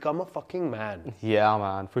to become a fucking man. Yeah,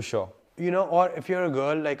 man, for sure. You know, or if you're a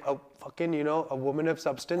girl, like a fucking, a woman of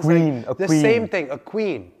substance. Queen, like, a the queen. same thing, a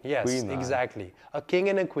queen. Yes, Queen, man. exactly. A king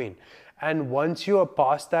and a queen. And once you are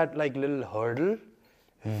past that like little hurdle,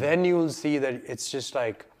 then you'll see that it's just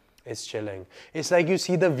like, it's chilling. It's like you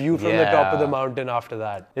see the view from the top of the Yeah. mountain after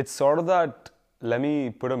that. It's sort of that, let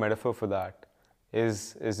me put a metaphor for that,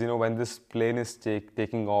 is when this plane is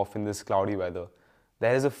taking off in this cloudy weather,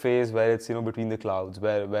 there is a phase where it's, between the clouds,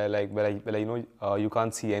 where you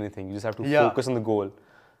can't see anything. You just have to Yeah. focus on the goal.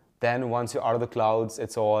 Then once you're out of the clouds,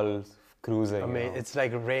 it's all cruising. I mean, you know? it's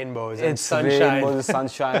like rainbows and It's sunshine. rainbows, the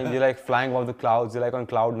sunshine. You're like flying above the clouds. You're like on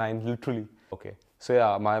cloud 9, literally. Okay. So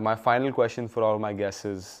yeah, my final question for all my guests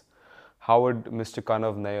is, how would Mr.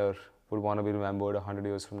 Kanav Nayyar would want to be remembered 100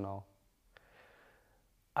 years from now?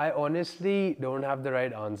 I honestly don't have the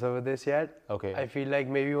right answer for this yet. Okay. I feel like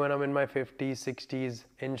maybe when I'm in my 50s, 60s,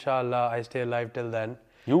 inshallah, I stay alive till then.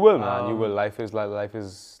 You will, man. You will. Life is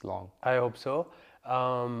long. I hope so.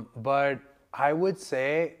 But I would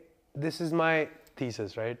say this is my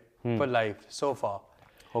thesis, right? For life so far.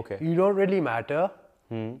 Okay. You don't really matter.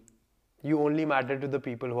 You only matter to the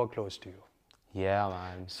people who are close to you. Yeah,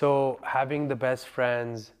 man. So having the best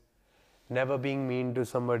friends, never being mean to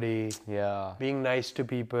somebody, Yeah. being nice to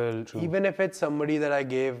people, even if it's somebody that I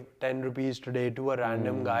gave 10 rupees today to a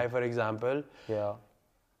random guy, for example, Yeah.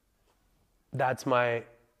 that's my,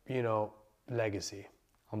 legacy.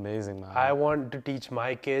 Amazing, man. I want to teach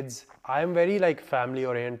my kids. I'm very like family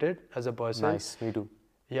oriented as a person. Nice. Me too.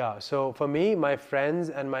 Yeah, so for me, my friends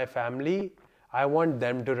and my family, I want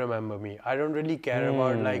them to remember me. I don't really care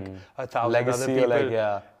about like 1,000 Legacy other or people like,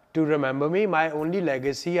 yeah. to remember me. My only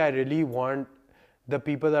legacy, I really want the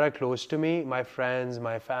people that are close to me, my friends,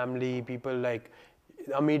 my family, people like,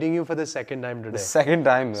 I'm meeting you for the second time today. Second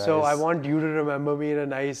time, guys. So I want you to remember me in a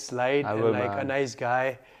nice light I and will, like a man. nice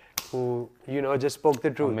guy who, just spoke the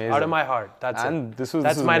truth out Amazing. of my heart. That's And it. this was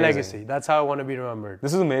That's my amazing. legacy. That's how I want to be remembered.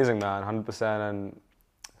 This is amazing, man. 100%.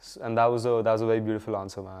 And that was a very beautiful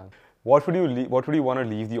answer, man. What would you want to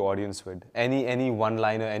leave the audience with? Any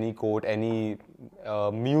one-liner, any quote, any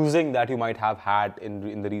musing that you might have had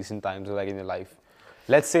in the recent times or like in your life?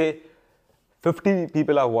 Let's say 50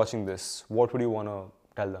 people are watching this. What would you want to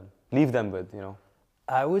tell them? Leave them with,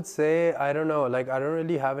 I would say, I don't know, like I don't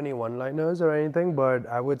really have any one-liners or anything, but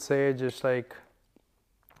I would say just like,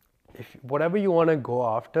 if whatever you want to go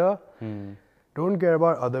after, don't care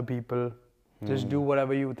about other people. Just do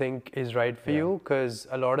whatever you think is right for you, because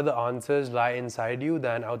a lot of the answers lie inside you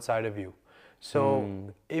than outside of you. So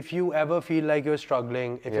if you ever feel like you're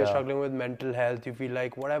struggling, if you're Yeah. struggling with mental health, you feel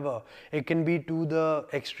like whatever, it can be to the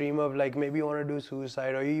extreme of like maybe you want to do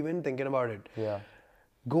suicide or you even thinking about it. Yeah.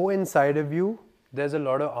 Go inside of you. There's a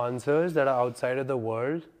lot of answers that are outside of the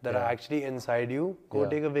world that are Yeah. actually inside you. Go Yeah.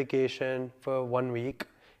 take a vacation for 1 week.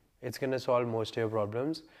 It's going to solve most of your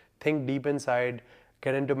problems. Think deep inside.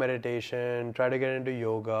 Get into meditation. Try to get into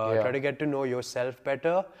yoga. Yeah. Try to get to know yourself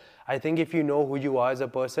better. I think if you know who you are as a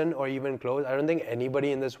person or even close, I don't think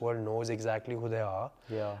anybody in this world knows exactly who they are.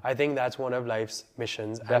 Yeah. I think that's one of life's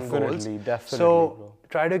missions and goals. Definitely, So bro.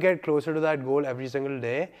 try to get closer to that goal every single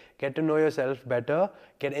day. Get to know yourself better.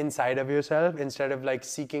 Get inside of yourself instead of like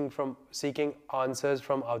seeking answers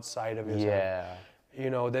from outside of yourself. Yeah.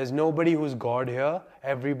 there's nobody who's God here.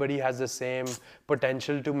 Everybody has the same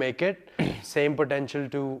potential to make it, same potential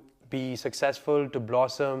to be successful, to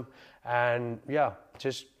blossom, and yeah,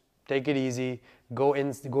 just take it easy. Go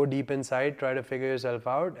deep inside, try to figure yourself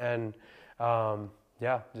out, and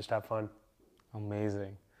just have fun.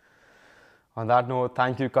 Amazing. On that note,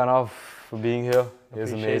 thank you, Kanav, for being here. It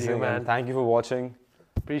was amazing, man. And thank you for watching.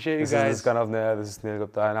 Appreciate you guys. This is Kanav Nayyar, this is Neil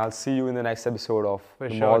Gupta, and I'll see you in the next episode of the For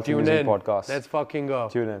sure. Malts Tune Musing in. Podcast. Let's fucking go.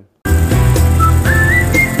 Tune in.